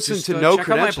go and listen Just, to check No out my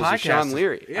Credentials with podcast. Sean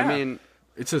Leary. Yeah. I mean,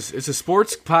 It's a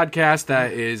sports podcast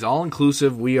that is all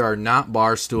inclusive. We are not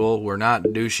Barstool. We're not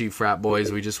douchey frat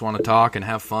boys. We just want to talk and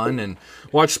have fun and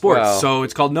watch sports. Well- So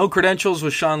it's called No Credentials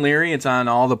with Sean Leary. It's on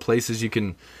all the places you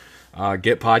can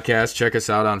get podcasts. Check us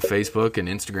out on Facebook and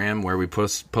Instagram where we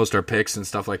post our pics and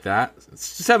stuff like that.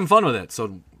 It's just having fun with it.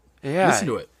 So yeah. listen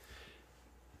to it.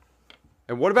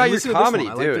 And what about your Listen to this comedy,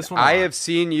 one. I like dude? this one a I lot. have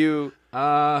seen you.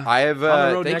 I I have on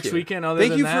the road thank next you. weekend. Other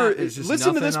Thank than you that, for it's just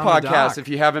listen to this nothing on the podcast dock. if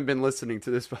you haven't been listening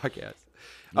to this podcast.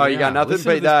 Oh, you Yeah, got nothing,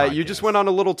 listen to but this you just podcast. went on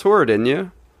a little tour, didn't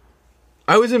you?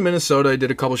 I was in Minnesota. I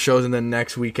did a couple shows, and then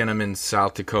next weekend I'm in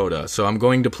South Dakota. So I'm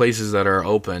going to places that are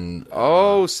open.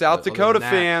 Oh, South other Dakota than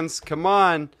that- fans, come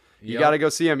on. You Yep. got to go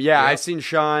see him. Yeah, Yep. I've seen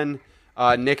Sean.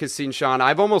 Nick has seen Sean.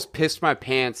 I've almost pissed my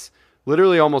pants,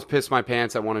 literally almost pissed my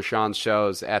pants at one of Sean's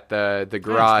shows at the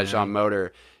garage man. on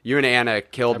Motor. You and Anna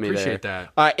killed me there. appreciate that.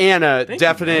 Anna, Thank you,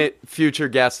 definite future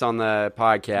guest on the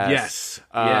podcast. Yes,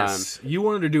 Um, yes. You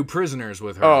wanted to do Prisoners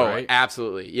with her, Oh, right?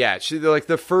 absolutely. Yeah. She like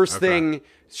the first Okay. thing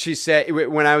she said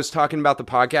when I was talking about the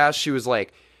podcast, she was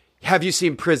like, "Have you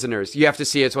seen Prisoners? You have to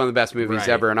see it. It's one of the best movies Right.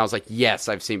 ever." And I was like, "Yes,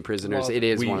 I've seen Prisoners. Well, it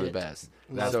is we- one of the best."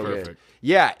 That's so perfect. good.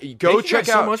 Yeah, go Thank check you guys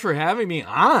out. so much for having me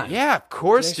on. Yeah, of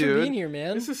course, Thanks for dude. being here,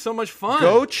 man. This is so much fun.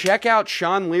 Go check out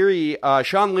Sean Leary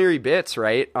Bits,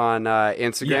 right, on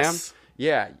Instagram. Yes.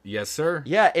 Yeah. Yes, sir.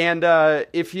 Yeah, and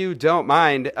if you don't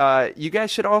mind, you guys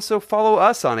should also follow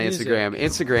us on Instagram,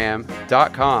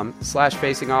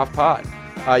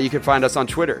 instagram.com/facingoffpod. You can find us on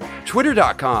Twitter,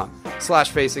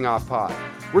 twitter.com/facingoffpod.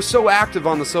 We're so active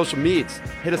on the social medias.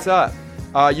 Hit us up.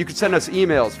 You can send us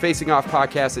emails,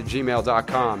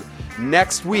 facingoffpodcast@gmail.com.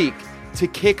 Next week, to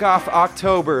kick off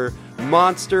October,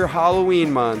 Monster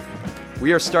Halloween Month,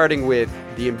 we are starting with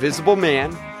The Invisible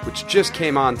Man, which just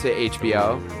came on to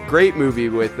HBO. Great movie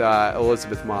with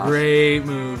Elizabeth Moss. Great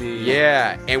movie.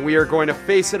 Yeah, and we are going to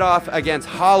face it off against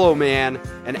Hollow Man,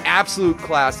 an absolute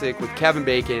classic with Kevin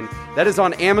Bacon. That is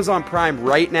on Amazon Prime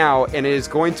right now, and it is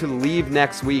going to leave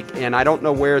next week, and I don't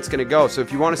know where it's going to go. So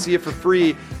if you want to see it for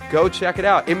free, go check it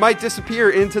out. It might disappear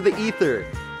into the ether.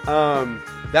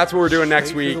 That's what we're doing next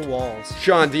Straight week. through the walls.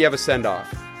 Sean, do you have a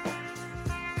send-off?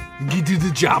 Get to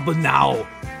the job now.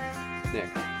 Nick.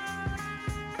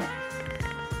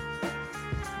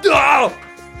 Oh!